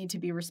really we need to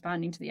be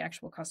responding to the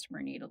actual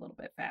customer need a little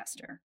bit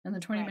faster. And the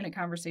 20-minute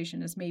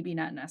conversation is maybe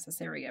not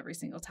necessary every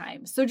single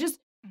time. So just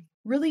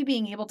really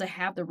being able to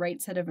have the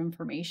right set of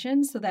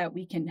information so that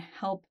we can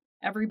help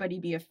everybody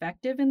be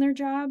effective in their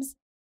jobs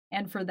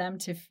and for them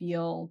to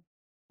feel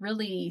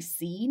really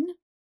seen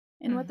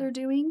in what they're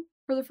doing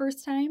for the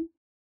first time.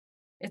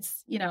 I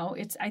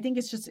think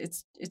it's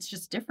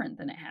just different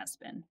than it has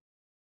been.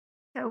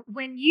 So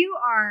when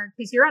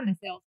because you're on the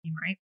sales team,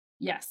 right?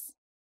 Yes.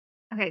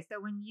 Okay.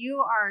 So when you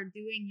are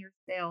doing your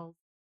sales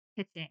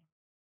pitching,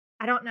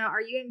 I don't know,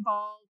 are you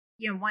involved?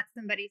 Once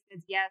somebody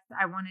says, yes,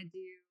 I want to do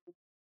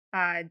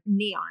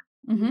Neon,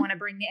 you want to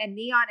bring and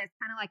Neon is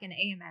kind of like an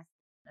AMS.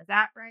 Is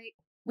that right?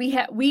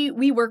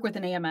 We work with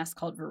an AMS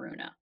called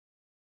Varuna.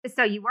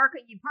 So you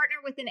partner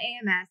with an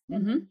AMS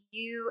and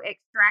you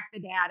extract the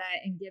data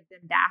and give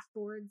them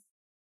dashboards.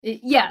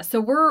 Yeah,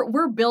 so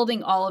we're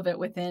building all of it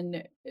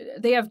within.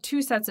 They have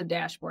two sets of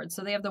dashboards.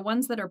 So they have the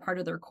ones that are part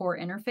of their core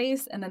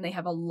interface, and then they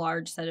have a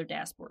large set of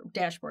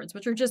dashboards,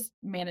 which are just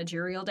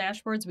managerial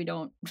dashboards. We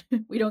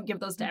don't give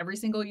those to every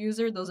single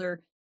user. Those are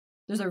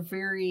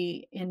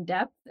very in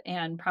depth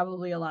and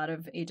probably a lot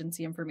of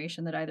agency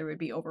information that either would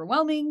be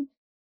overwhelming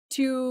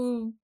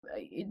to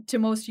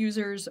most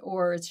users,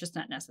 or it's just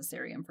not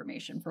necessary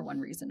information for one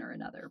reason or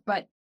another.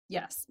 But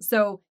yes,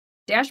 so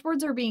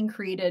dashboards are being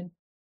created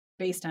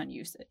based on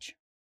usage.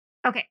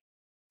 Okay.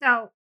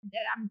 So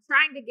I'm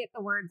trying to get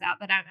the words out,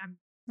 but I'm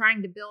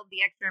trying to build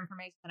the extra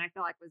information that I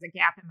feel like was a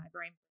gap in my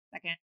brain for a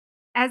second.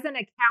 As an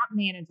account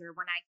manager,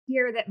 when I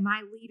hear that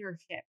my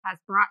leadership has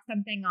brought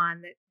something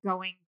on that's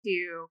going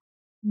to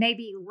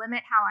maybe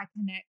limit how I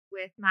connect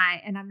with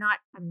and I'm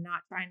not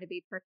trying to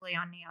be prickly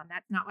on Neon.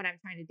 That's not what I'm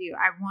trying to do.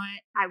 I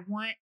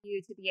want you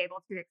to be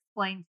able to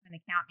explain to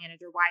an account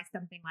manager why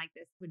something like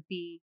this would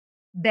be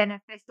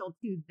beneficial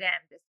to them.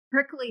 This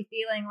prickly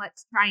feeling,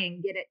 let's try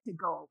and get it to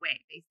go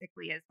away,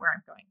 basically, is where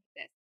I'm going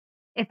with this.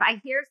 If I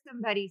hear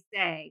somebody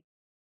say,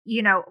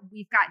 we've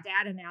got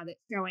data now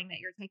that's showing that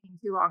you're taking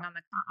too long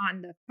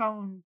on the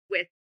phone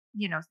with,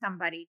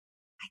 somebody,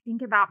 I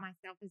think about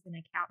myself as an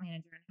account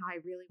manager and how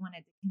I really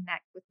wanted to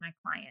connect with my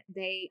client.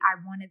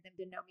 I wanted them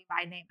to know me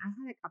by name. I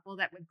had a couple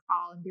that would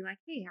call and be like,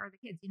 hey, how are the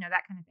kids?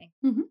 That kind of thing.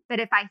 But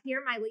if I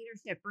hear my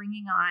leadership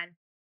bringing on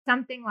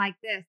something like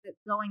this that's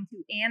going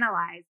to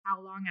analyze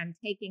how long I'm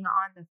taking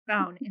on the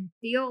phone and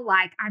feel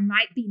like I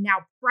might be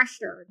now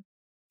pressured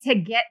to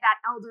get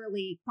that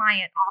elderly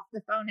client off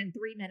the phone in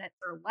 3 minutes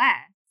or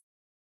less,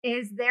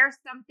 is there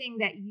something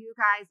that you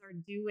guys are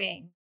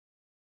doing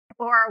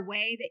or a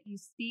way that you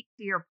speak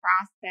to your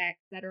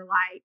prospects that are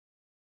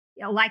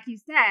like you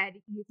said,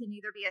 you can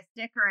either be a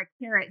stick or a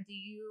carrot?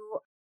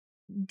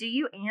 do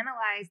you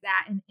analyze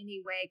that in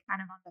any way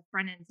kind of on the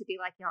front end to be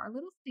like, y'all are a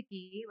little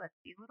sticky, let's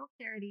be a little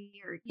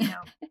clarity, or,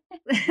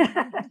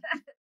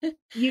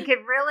 you could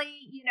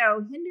really,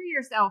 hinder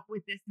yourself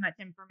with this much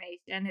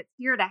information. It's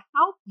here to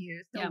help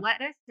you. So Yeah.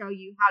 let us show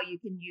you how you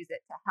can use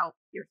it to help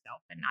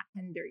yourself and not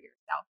hinder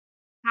yourself.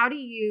 How do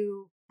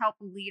you help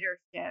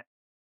leadership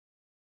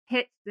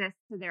pitch this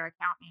to their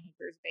account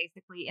managers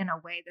basically in a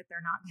way that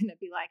they're not going to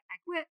be like, I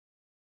quit?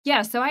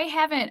 Yeah, so I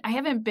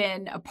haven't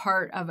been a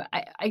part of,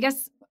 I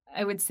guess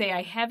I would say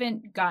I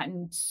haven't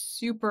gotten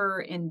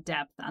super in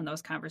depth on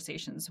those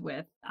conversations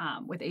with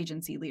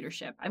agency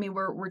leadership. I mean,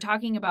 we're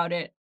talking about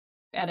it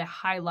at a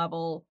high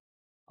level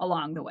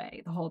along the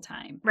way the whole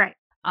time. Right.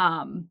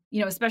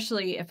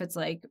 Especially if it's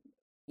like,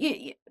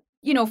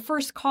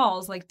 first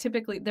calls, like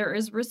typically there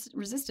is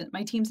resistance.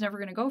 My team's never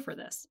going to go for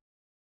this.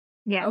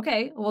 Yeah.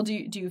 Okay. Well, do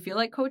you feel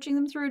like coaching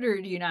them through it, or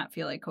do you not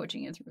feel like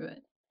coaching it through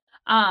it?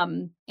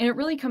 And it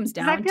really comes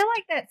down. I feel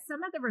like that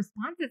some of the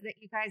responses that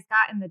you guys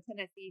got in the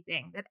Tennessee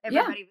thing, that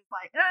everybody was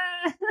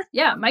like,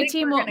 yeah, my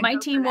team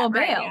will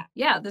bail. Right,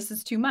 yeah, this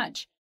is too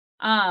much.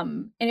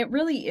 And it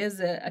really is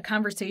a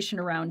conversation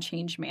around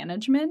change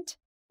management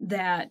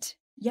that,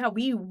 yeah,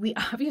 we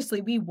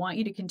obviously we want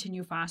you to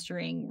continue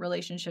fostering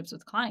relationships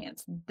with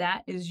clients.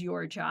 That is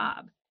your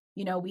job.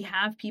 We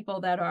have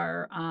people that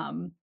are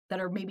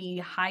maybe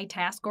high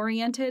task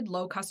oriented,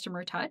 low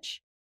customer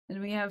touch. And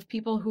we have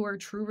people who are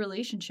true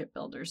relationship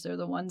builders. They're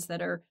the ones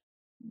that are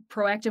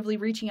proactively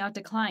reaching out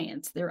to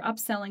clients. They're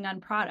upselling on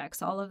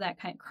products, all of that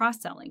kind of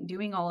cross-selling,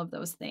 doing all of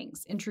those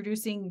things,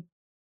 introducing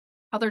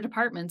other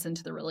departments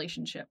into the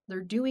relationship.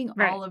 They're doing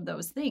all of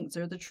those things.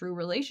 They're the true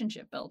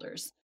relationship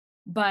builders.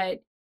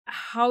 But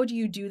how do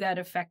you do that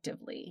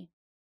effectively?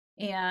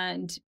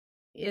 And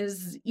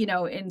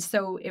and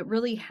so it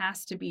really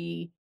has to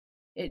be,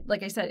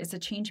 like I said, it's a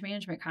change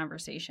management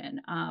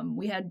conversation.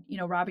 We had,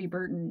 Robbie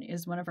Burton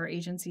is one of our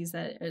agencies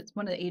it's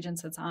one of the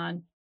agents that's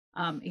on,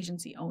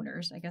 agency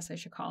owners, I guess I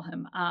should call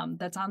him,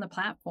 that's on the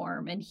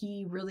platform. And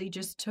he really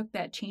just took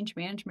that change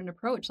management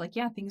approach. Like,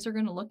 yeah, things are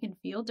going to look and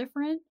feel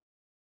different.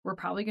 We're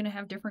probably going to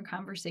have different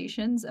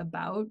conversations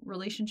about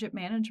relationship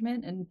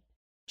management and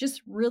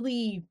just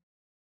really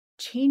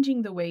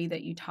changing the way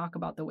that you talk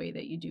about the way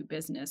that you do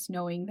business,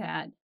 knowing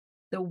that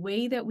the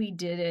way that we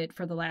did it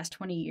for the last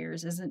 20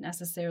 years isn't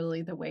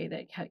necessarily the way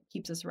that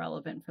keeps us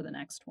relevant for the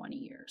next 20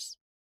 years.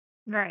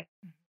 Right.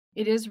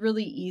 It is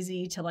really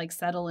easy to like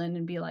settle in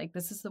and be like,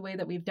 this is the way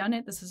that we've done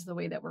it. This is the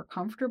way that we're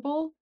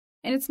comfortable.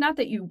 And it's not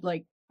that you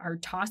like are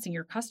tossing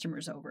your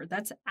customers over.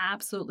 That's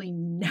absolutely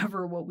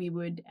never what we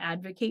would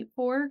advocate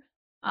for.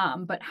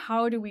 But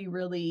how do we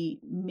really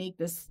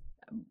make us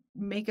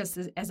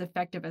as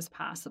effective as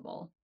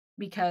possible?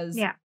 Because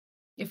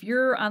if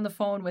you're on the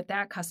phone with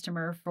that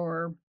customer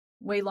for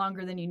way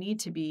longer than you need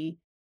to be,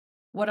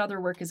 what other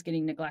work is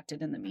getting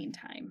neglected in the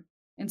meantime?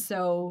 And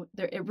so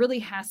it really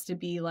has to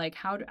be like,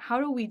 how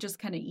do we just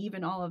kind of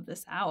even all of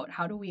this out?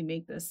 How do we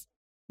make this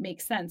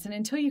make sense? And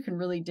until you can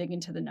really dig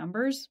into the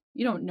numbers,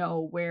 you don't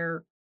know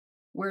where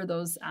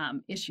those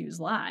issues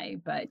lie.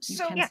 But you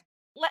can.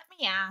 Let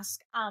me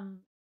ask.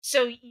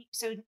 So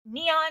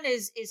Neon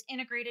is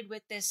integrated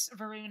with this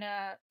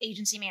Varuna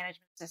agency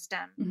management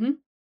system. Mm-hmm.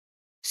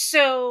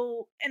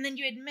 So, and then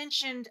you had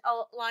mentioned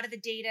a lot of the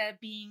data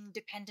being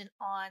dependent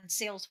on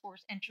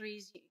Salesforce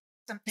entries.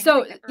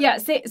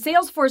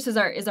 Salesforce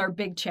is our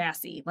big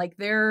chassis. Like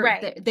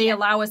they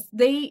allow us,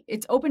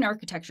 it's open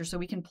architecture, so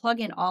we can plug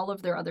in all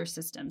of their other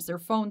systems, their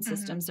phone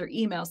systems, their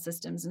email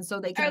systems, and so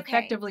they can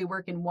effectively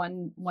work in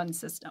one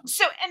system.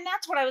 So, and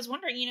that's what I was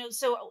wondering,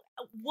 so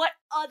what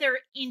other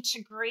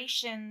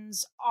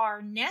integrations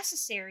are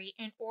necessary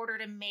in order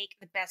to make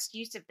the best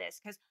use of this?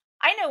 Because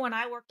I know when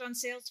I worked on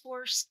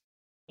Salesforce,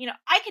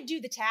 I could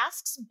do the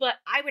tasks, but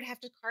I would have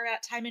to carve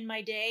out time in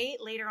my day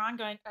later on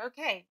going,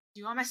 okay,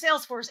 do all my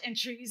Salesforce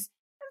entries.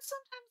 And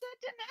sometimes that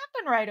didn't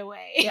happen right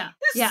away. Yeah.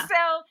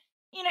 So,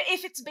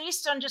 if it's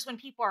based on just when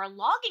people are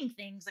logging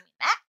things, I mean,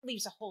 that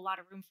leaves a whole lot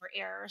of room for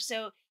error.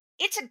 So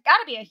it's got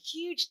to be a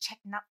huge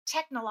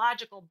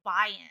technological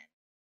buy-in.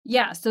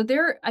 Yeah. So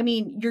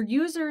your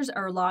users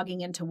are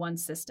logging into one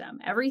system.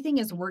 Everything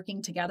is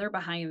working together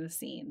behind the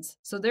scenes.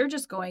 So they're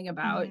just going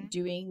about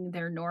doing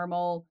their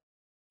normal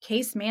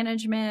case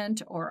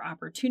management or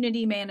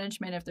opportunity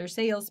management if they're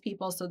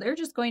salespeople. So they're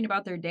just going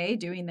about their day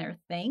doing their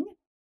thing.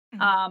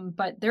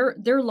 But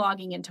they're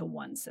logging into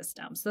one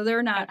system. So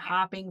they're not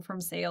hopping from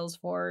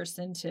Salesforce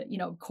into,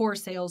 core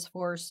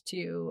Salesforce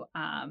to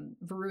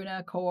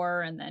Varuna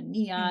core and then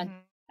Neon.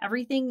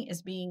 Everything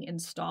is being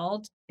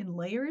installed in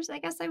layers, I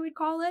guess I would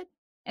call it.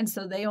 And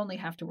so they only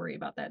have to worry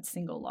about that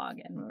single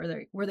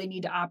login where they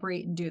need to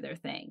operate and do their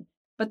thing.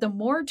 But the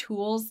more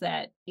tools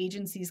that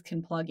agencies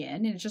can plug in,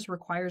 and it just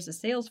requires a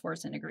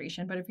Salesforce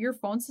integration. But if your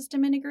phone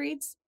system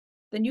integrates,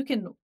 then you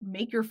can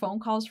make your phone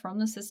calls from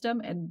the system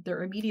and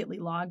they're immediately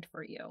logged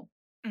for you.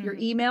 Your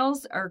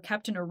emails are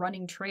kept in a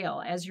running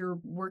trail as you're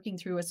working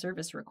through a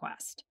service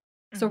request.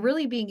 So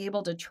really being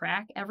able to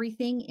track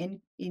everything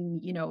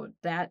in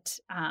that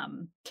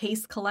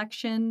case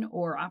collection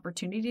or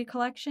opportunity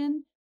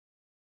collection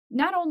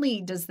not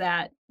only does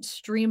that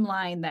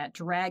streamline that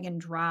drag and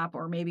drop,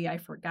 or maybe I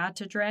forgot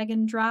to drag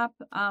and drop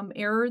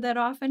error that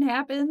often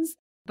happens,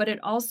 but it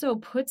also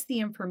puts the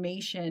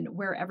information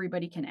where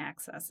everybody can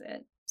access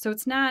it. So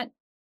it's not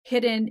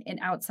hidden in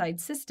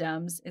outside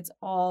systems. It's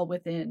all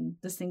within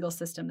the single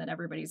system that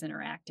everybody's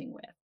interacting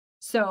with.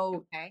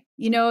 So,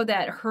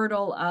 that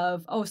hurdle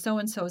of, oh,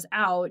 so-and-so's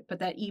out, but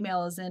that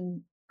email is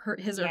in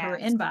his or her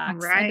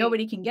inbox and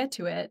nobody can get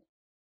to it.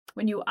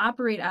 When you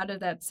operate out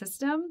of that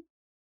system,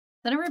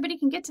 then everybody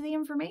can get to the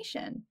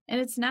information. And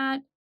it's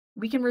not,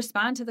 we can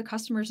respond to the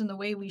customers in the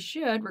way we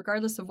should,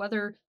 regardless of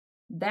whether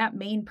that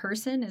main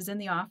person is in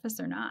the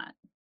office or not.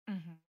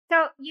 Mm-hmm.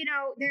 So,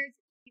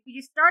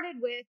 you started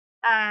with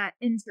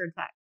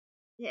InsurTech.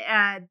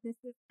 This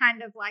is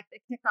kind of like the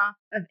kickoff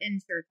of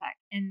InsurTech.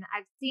 And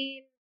I've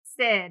seen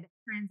Sid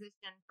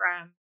transition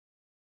from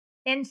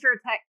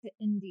InsurTech to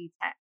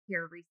IndieTech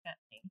here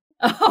recently.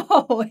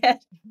 Oh,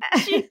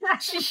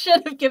 she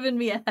should have given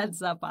me a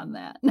heads up on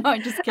that. No,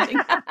 I'm just kidding.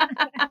 well,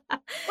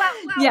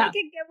 yeah.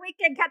 we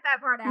can cut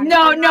that part out.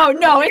 No,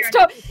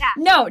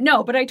 it's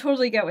no, but I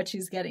totally get what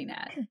she's getting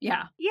at.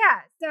 Yeah.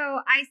 Yeah. So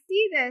I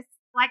see this,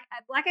 like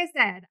I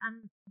said,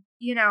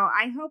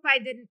 I hope I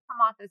didn't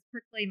come off as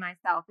prickly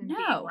myself and being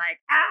like,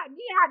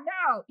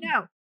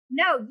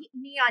 no,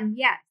 Neon,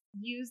 yes,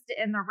 used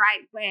in the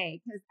right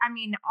way. Because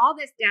all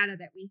this data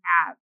that we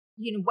have,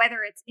 whether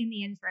it's in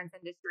the insurance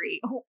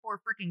industry or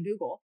freaking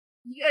Google,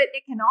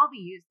 it can all be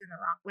used in the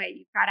wrong way.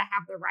 You've got to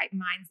have the right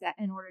mindset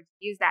in order to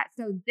use that.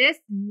 So this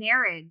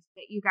marriage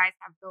that you guys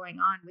have going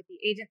on with the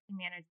agency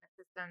management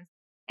systems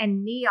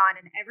and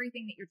Neon and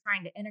everything that you're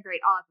trying to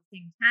integrate all at the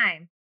same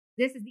time,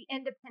 this is the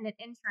independent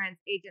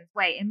insurance agent's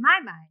way, in my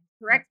mind,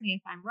 correct me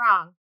if I'm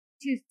wrong,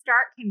 to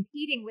start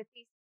competing with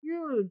these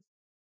huge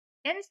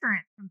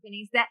insurance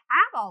companies that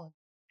have all of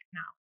this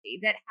technology,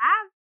 that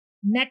have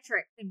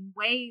metrics and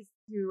ways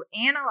to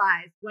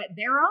analyze what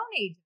their own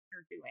agents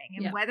are doing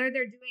and whether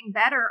they're doing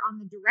better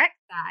on the direct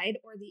side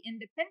or the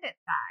independent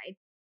side,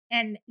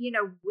 and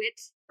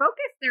which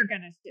focus they're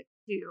going to shift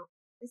to.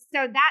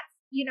 So that's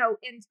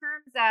in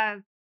terms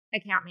of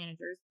account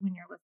managers, when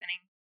you're listening,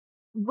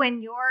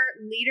 when your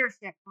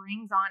leadership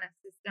brings on a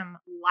system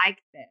like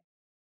this,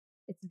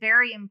 it's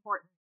very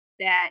important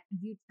that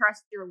you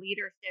trust your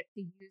leadership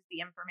to use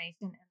the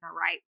information in the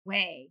right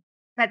way,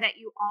 but that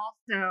you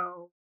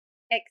also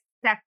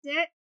accept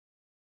it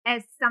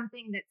as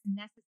something that's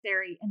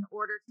necessary in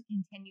order to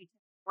continue to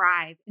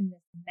thrive in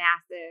this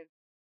massive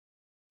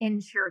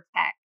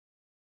InsurTech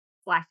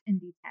 /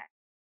 IndieTech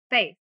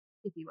space,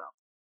 if you will.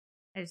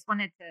 I just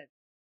wanted to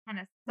kind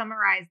of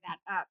summarize that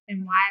up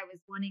and why I was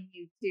wanting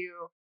you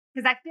to,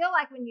 because I feel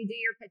like when you do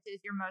your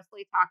pitches, you're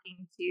mostly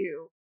talking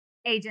to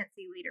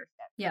agency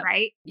leadership,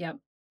 right?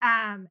 Yep.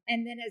 And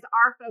then as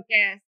our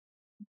focus,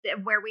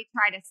 where we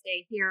try to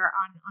stay here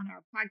on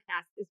our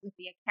podcast, is with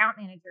the account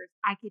managers.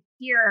 I could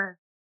hear,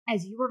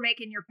 as you were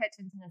making your pitch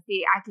in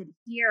Tennessee, I could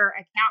hear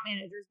account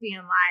managers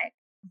being like,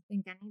 I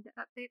think I need to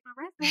update my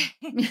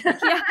resume.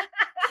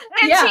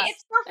 Yeah.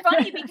 It's so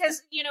funny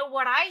because,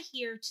 what I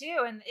hear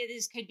too, and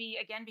could be,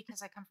 again,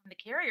 because I come from the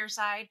carrier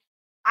side,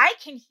 I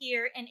can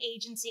hear an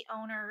agency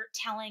owner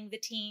telling the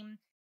team,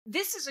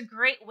 this is a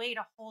great way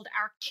to hold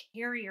our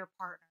carrier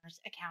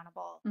partners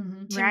accountable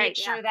to make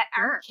sure that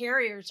our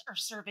carriers are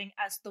serving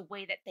us the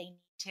way that they need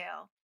to.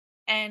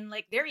 And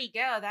there you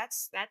go.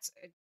 That's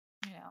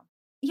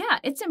Yeah,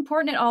 it's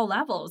important at all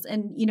levels.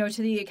 And,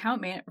 to the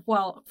account man,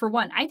 well, for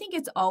one, I think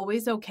it's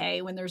always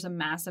okay when there's a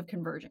massive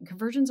conversion.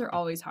 Conversions are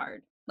always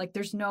hard.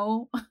 There's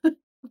no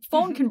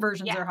phone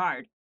conversions are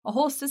hard. A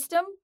whole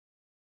system,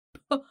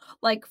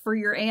 for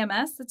your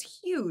AMS,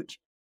 that's huge.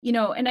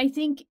 And I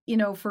think,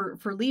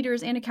 for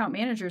leaders and account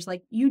managers,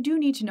 you do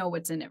need to know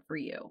what's in it for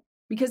you,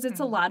 because it's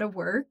a lot of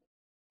work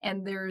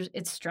and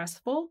it's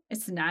stressful.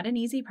 It's not an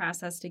easy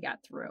process to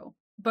get through.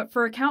 But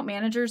for account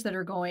managers that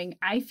are going,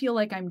 I feel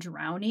like I'm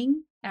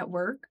drowning at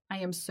work. I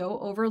am so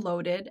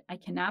overloaded. I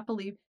cannot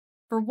believe.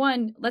 For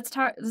one, let's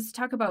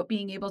talk about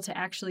being able to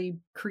actually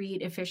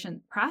create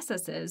efficient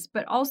processes,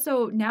 but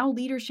also now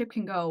leadership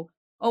can go,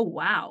 oh,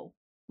 wow,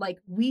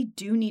 we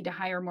do need to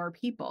hire more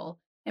people.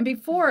 And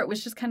before it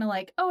was just kind of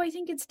oh, I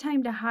think it's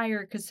time to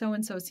hire because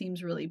so-and-so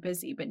seems really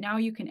busy. But now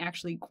you can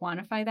actually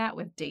quantify that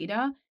with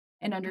data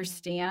and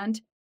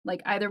understand,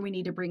 either we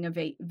need to bring a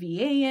VA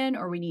in,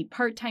 or we need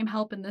part-time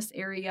help in this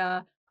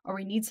area, or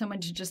we need someone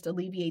to just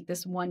alleviate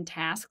this one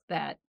task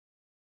that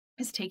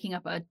is taking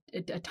up a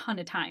ton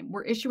of time.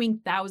 We're issuing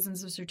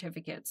thousands of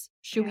certificates.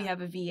 Should we have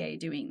a VA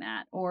doing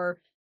that? Or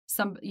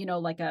some,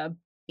 a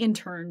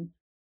intern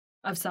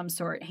of some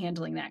sort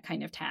handling that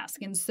kind of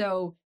task. And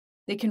so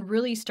they can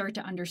really start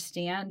to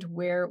understand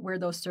where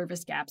those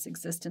service gaps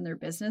exist in their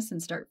business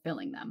and start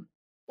filling them.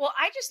 Well,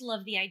 I just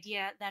love the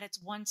idea that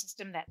it's one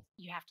system that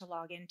you have to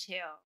log into.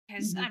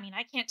 Because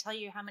I can't tell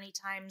you how many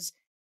times,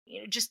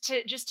 just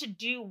to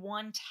do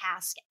one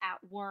task at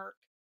work,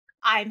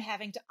 I'm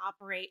having to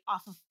operate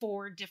off of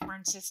 4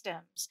 different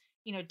systems.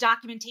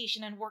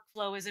 Documentation and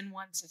workflow is in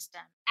one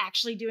system.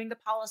 Actually doing the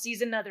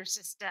policies, another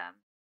system.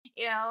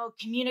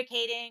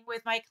 communicating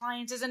with my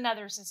clients is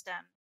another system.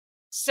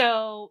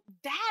 So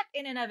that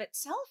in and of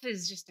itself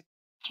is just a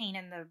pain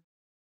in the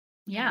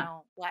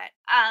what.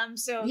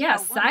 So yeah,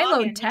 one siloed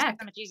login makes it tech.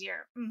 so much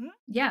easier.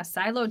 Yeah,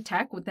 siloed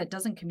tech that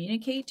doesn't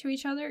communicate to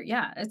each other.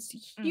 Yeah, it's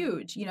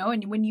huge,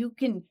 and when you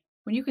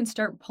can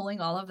start pulling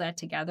all of that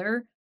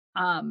together,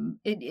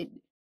 the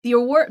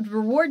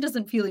reward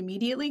doesn't feel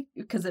immediately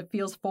because it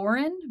feels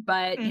foreign,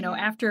 but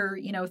after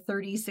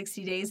 30,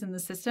 60 days in the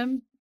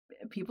system,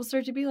 people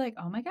start to be like,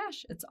 oh my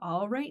gosh, it's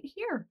all right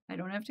here. I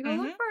don't have to go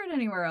look for it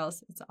anywhere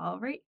else. It's all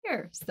right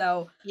here.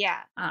 So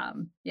yeah.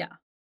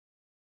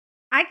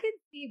 I could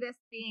see this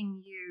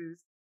being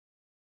used,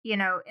 in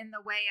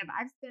the way of,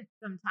 I've spent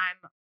some time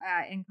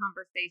in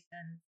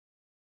conversations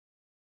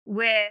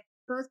with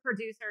both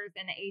producers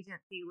and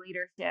agency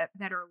leadership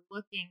that are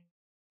looking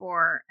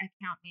for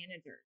account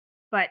managers,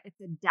 but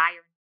it's a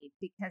dire need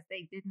because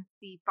they didn't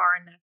see far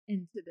enough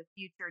into the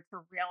future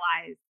to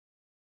realize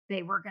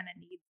they were going to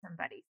need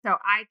somebody. So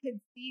I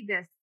could see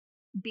this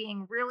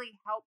being really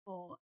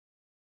helpful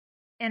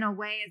in a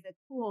way as a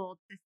tool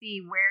to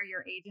see where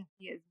your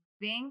agency is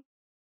moving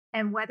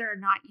and whether or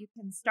not you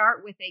can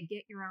start with a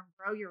get your own,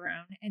 grow your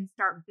own, and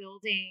start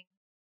building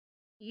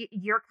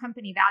your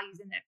company values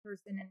in that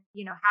person and,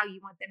 how you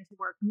want them to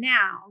work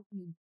now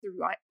through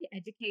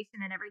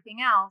education and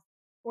everything else,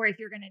 or if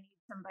you're going to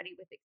need somebody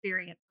with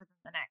experience within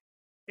the next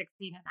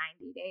 60 to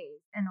 90 days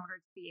in order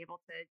to be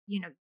able to,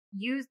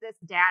 use this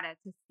data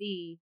to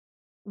see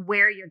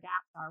where your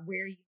gaps are,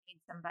 where you need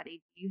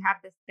somebody. You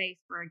have the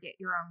space for a get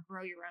your own,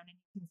 grow your own, and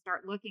you can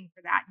start looking for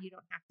that. You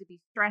don't have to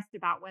be stressed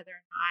about whether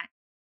or not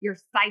you're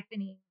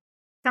siphoning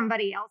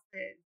somebody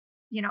else's,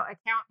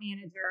 account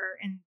manager,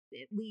 and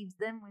it leaves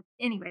them with.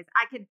 Anyways,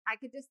 I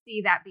could just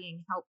see that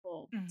being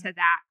helpful to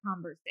that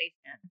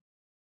conversation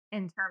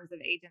in terms of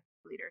agency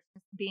leaders,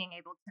 just being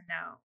able to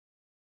know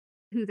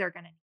who they're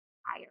going to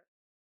hire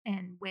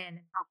and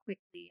when and how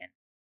quickly, and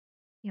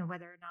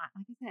whether or not,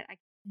 like I said, I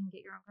can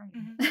get your own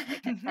grow. I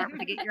can start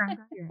with a get your own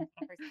grow.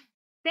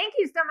 Thank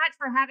you so much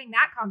for having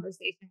that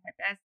conversation with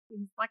us.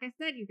 Like I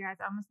said, you guys,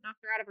 I almost knocked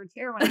her out of her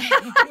chair when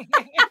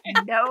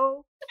I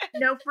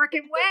no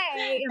freaking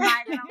way am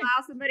I going to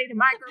allow somebody to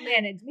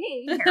micromanage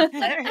me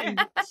and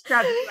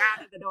shove you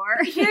out of the door.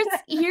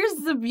 Here's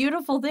the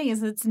beautiful thing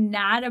is it's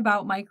not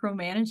about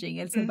micromanaging.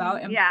 It's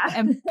about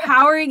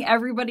empowering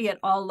everybody at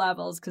all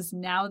levels because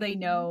now they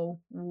know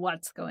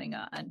what's going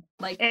on.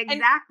 Like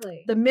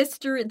exactly.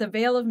 The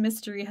veil of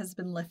mystery has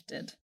been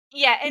lifted.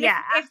 Yeah, and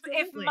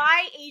if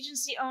my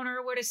agency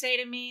owner were to say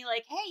to me,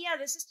 like, hey, yeah,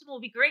 the system will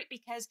be great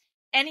because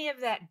any of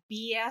that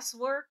BS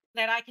work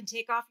that I can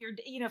take off your,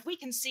 if we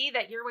can see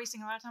that you're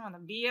wasting a lot of time on the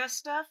BS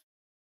stuff,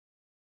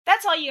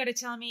 that's all you got to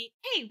tell me.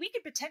 Hey, we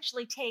could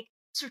potentially take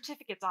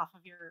certificates off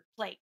of your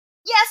plate.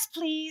 Yes,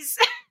 please.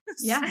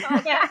 Yeah.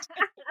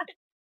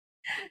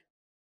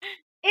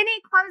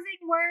 Any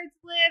closing words,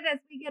 Liv, as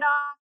we get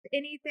off?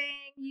 Anything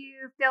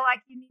you feel like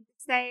you need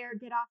to say or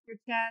get off your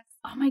chest?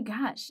 Oh my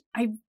gosh.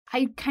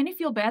 I kind of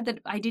feel bad that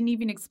I didn't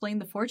even explain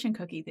the fortune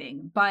cookie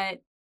thing,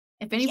 but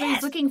if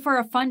anybody's looking for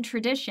a fun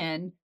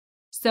tradition,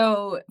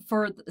 so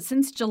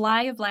since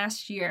July of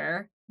last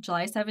year,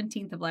 July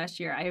 17th of last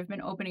year, I have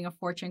been opening a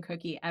fortune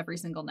cookie every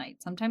single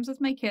night, sometimes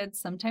with my kids,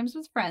 sometimes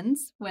with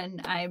friends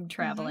when I'm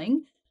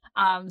traveling.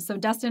 So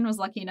Dustin was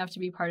lucky enough to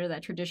be part of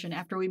that tradition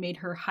after we made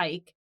her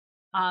hike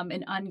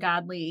an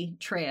ungodly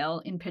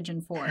trail in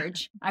Pigeon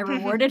Forge. I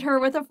rewarded her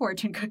with a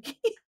fortune cookie.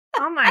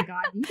 Oh my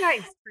God, you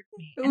guys tricked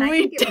me. And I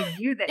think it was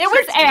you that It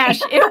was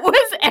Ash. It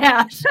was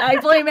Ash. I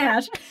blame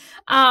Ash.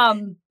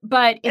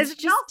 But it's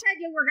just... Y'all said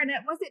you were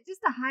gonna... Was it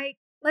just a hike?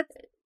 What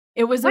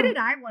did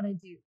I want to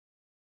do?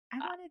 I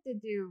wanted to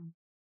do...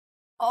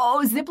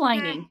 Oh, zip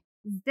lining.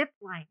 Zip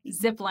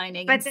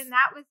lining. But then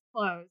that was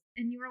closed.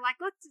 And you were like,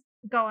 let's just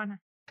go on a...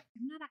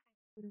 I'm not a hike.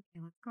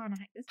 Okay, let's go on a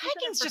hike. This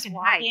hiking's just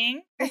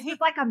walking. This is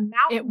like a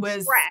mountain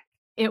trek.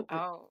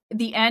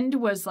 The end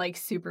was like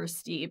super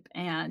steep,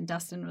 and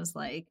Dustin was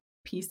like,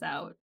 "Peace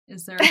out.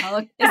 Is there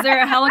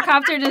a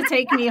helicopter to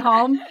take me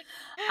home?"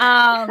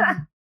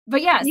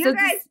 But yeah, you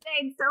guys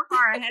stayed so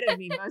far ahead of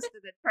me most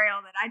of the trail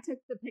that I took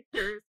the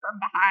pictures from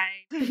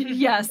behind.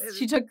 Yes,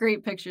 she took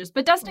great pictures.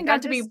 But Dustin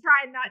got to be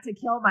trying not to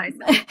kill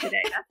myself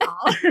today. That's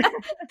all.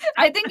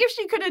 I think if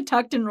she could have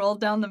tucked and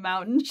rolled down the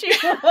mountain, she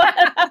would.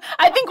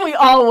 I think we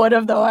all would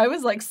have, though. I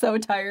was like so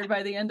tired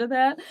by the end of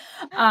that.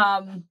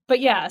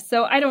 But yeah,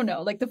 so I don't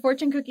know. Like the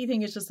fortune cookie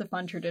thing is just a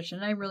fun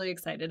tradition. I'm really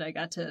excited I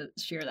got to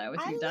share that with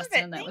you,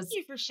 Dustin. Thank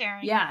you for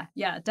sharing.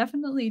 Yeah,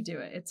 definitely do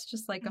it. It's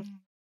just like a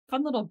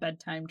fun little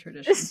bedtime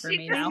tradition for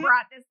me now. She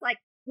brought this, like,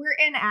 we're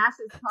in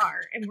Ash's car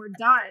and we're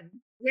done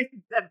with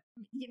the,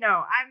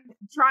 I'm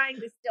trying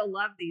to still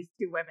love these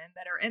two women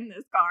that are in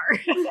this car.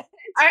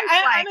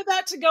 I'm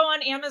about to go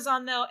on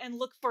Amazon, though, and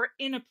look for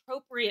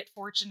inappropriate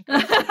fortune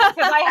cookies because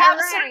I have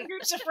certain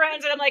groups of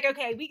friends and I'm like,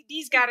 okay,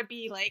 these got to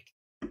be like,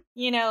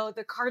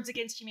 the Cards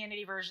Against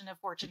Humanity version of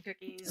fortune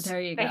cookies. There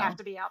you go. They have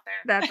to be out there.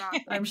 That's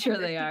awesome. I'm sure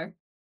they are.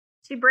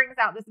 She brings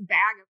out this bag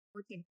of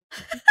fortune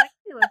cookies.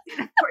 She's like, hey, let's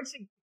see the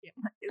fortune cookie.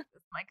 I'm like, is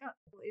this my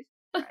consolation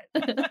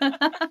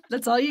prize?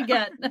 That's all you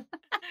get.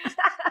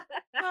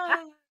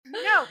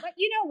 No, but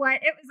you know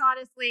what? It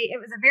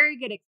was a very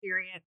good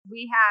experience.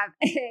 We have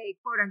a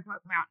quote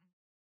unquote mountain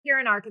here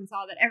in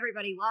Arkansas that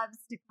everybody loves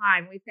to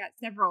climb. We've got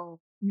several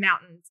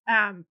mountains.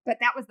 But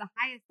that was the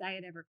highest I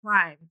had ever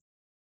climbed.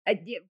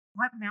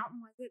 What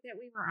mountain was it that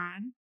we were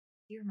on?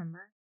 Do you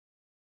remember?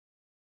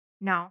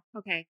 No.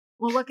 Okay.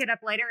 We'll look it up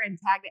later and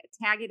tag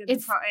it in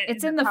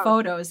it's in the post.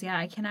 photos. Yeah,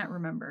 I cannot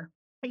remember.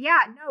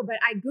 Yeah, no, but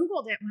I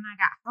Googled it when I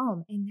got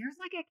home, and there's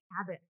like a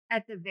cabin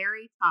at the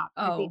very top.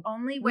 Oh, the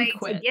only way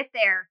to get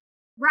there.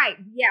 Right.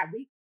 Yeah.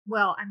 You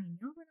went a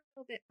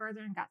little bit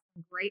further and got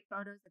some great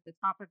photos at the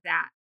top of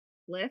that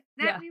cliff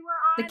that we were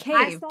on. The cave.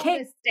 I saw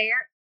the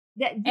stair.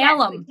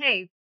 Alum. The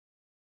cave.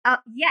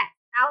 Yes.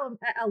 Alum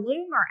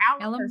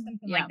or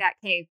something like that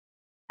cave.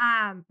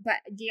 But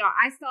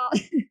I saw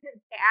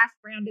Ash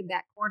rounded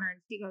that corner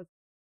and she goes,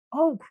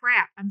 "Oh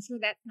crap, I'm sure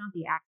that's not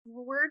the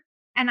actual word."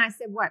 And I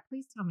said, "What?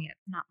 Please tell me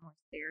it's not more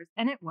stairs."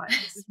 And it was.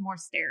 It was more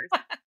stairs.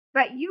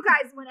 But you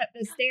guys went up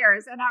the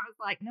stairs and I was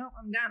like, "No,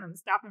 I'm done. I'm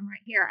stopping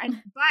right here."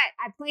 But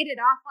I played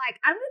it off like,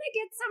 "I'm gonna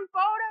get some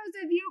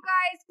photos of you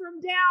guys from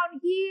down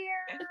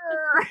here."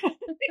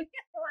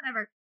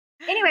 Whatever.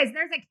 Anyways,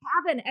 there's a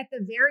cabin at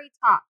the very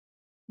top.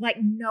 Like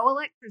no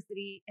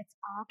electricity. It's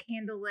all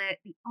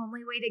candlelit. The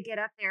only way to get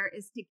up there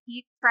is to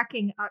keep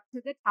trekking up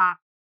to the top.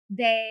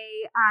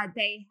 They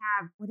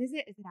have, what is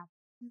it? Is it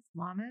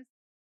llamas?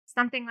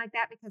 Something like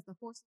that, because the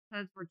horses'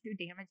 hooves were too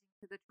damaging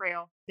to the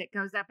trail that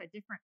goes up a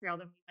different trail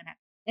than we went up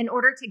in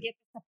order to get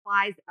the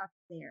supplies up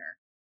there.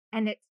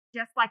 And it's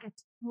just like a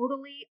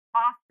totally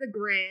off the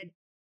grid,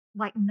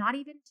 like not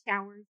even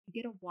showers. You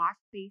get a wash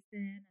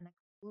basin and a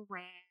couple of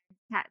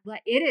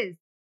rags. It is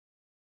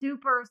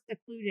super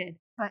secluded,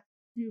 but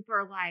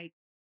super like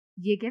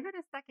you give it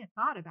a second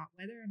thought about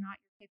whether or not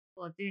you're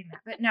capable of doing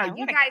that. But no,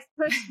 you guys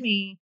pushed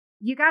me.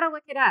 You got to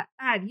look it up.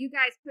 You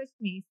guys pushed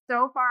me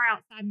so far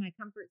outside my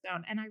comfort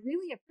zone, and I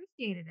really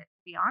appreciated it,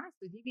 to be honest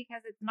with you,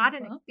 because it's not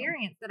an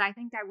experience that I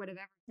think I would have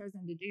ever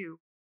chosen to do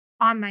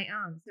on my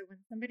own. So when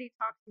somebody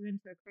talks you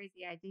into a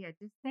crazy idea,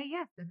 just say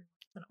yes every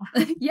once in a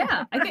while.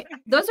 Yeah, I think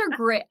those are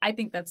great. I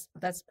think that's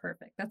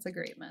perfect. That's a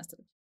great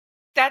message.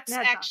 That's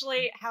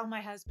actually awesome. How my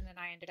husband and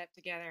I ended up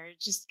together.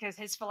 Just because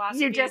his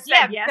philosophy you just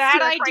said yes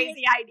to a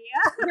crazy idea.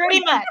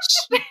 Pretty much.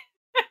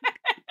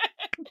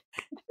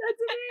 That's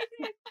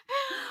amazing.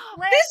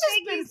 Liz, this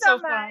thank you so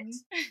much.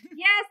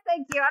 Yes,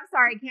 thank you. I'm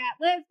sorry, Kat.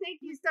 Liz, thank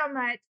you so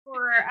much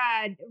for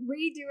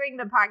redoing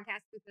the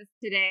podcast with us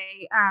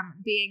today,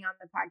 being on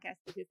the podcast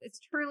with us. It's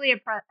truly a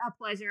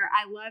pleasure.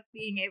 I love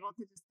being able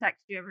to just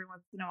text you every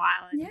once in a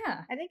while. And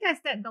yeah. I think I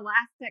said the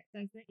last text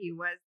I sent you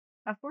was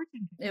a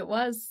fortune cookie. It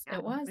was. Yeah,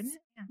 it was.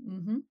 Yeah.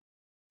 Mm-hmm.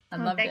 I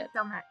loved it. Thanks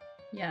so much.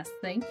 Yes,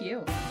 thank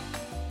you.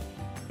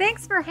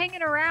 Thanks for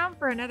hanging around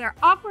for another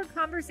awkward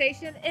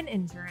conversation in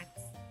insurance.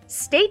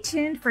 Stay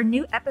tuned for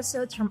new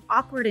episodes from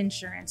Awkward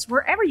Insurance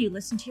wherever you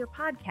listen to your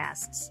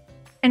podcasts.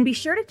 And be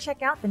sure to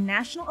check out the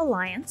National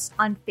Alliance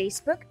on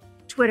Facebook,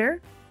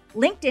 Twitter,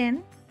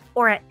 LinkedIn,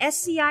 or at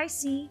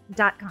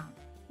scic.com.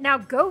 Now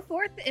go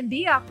forth and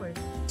be awkward.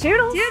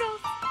 Toodles!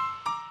 Toodles!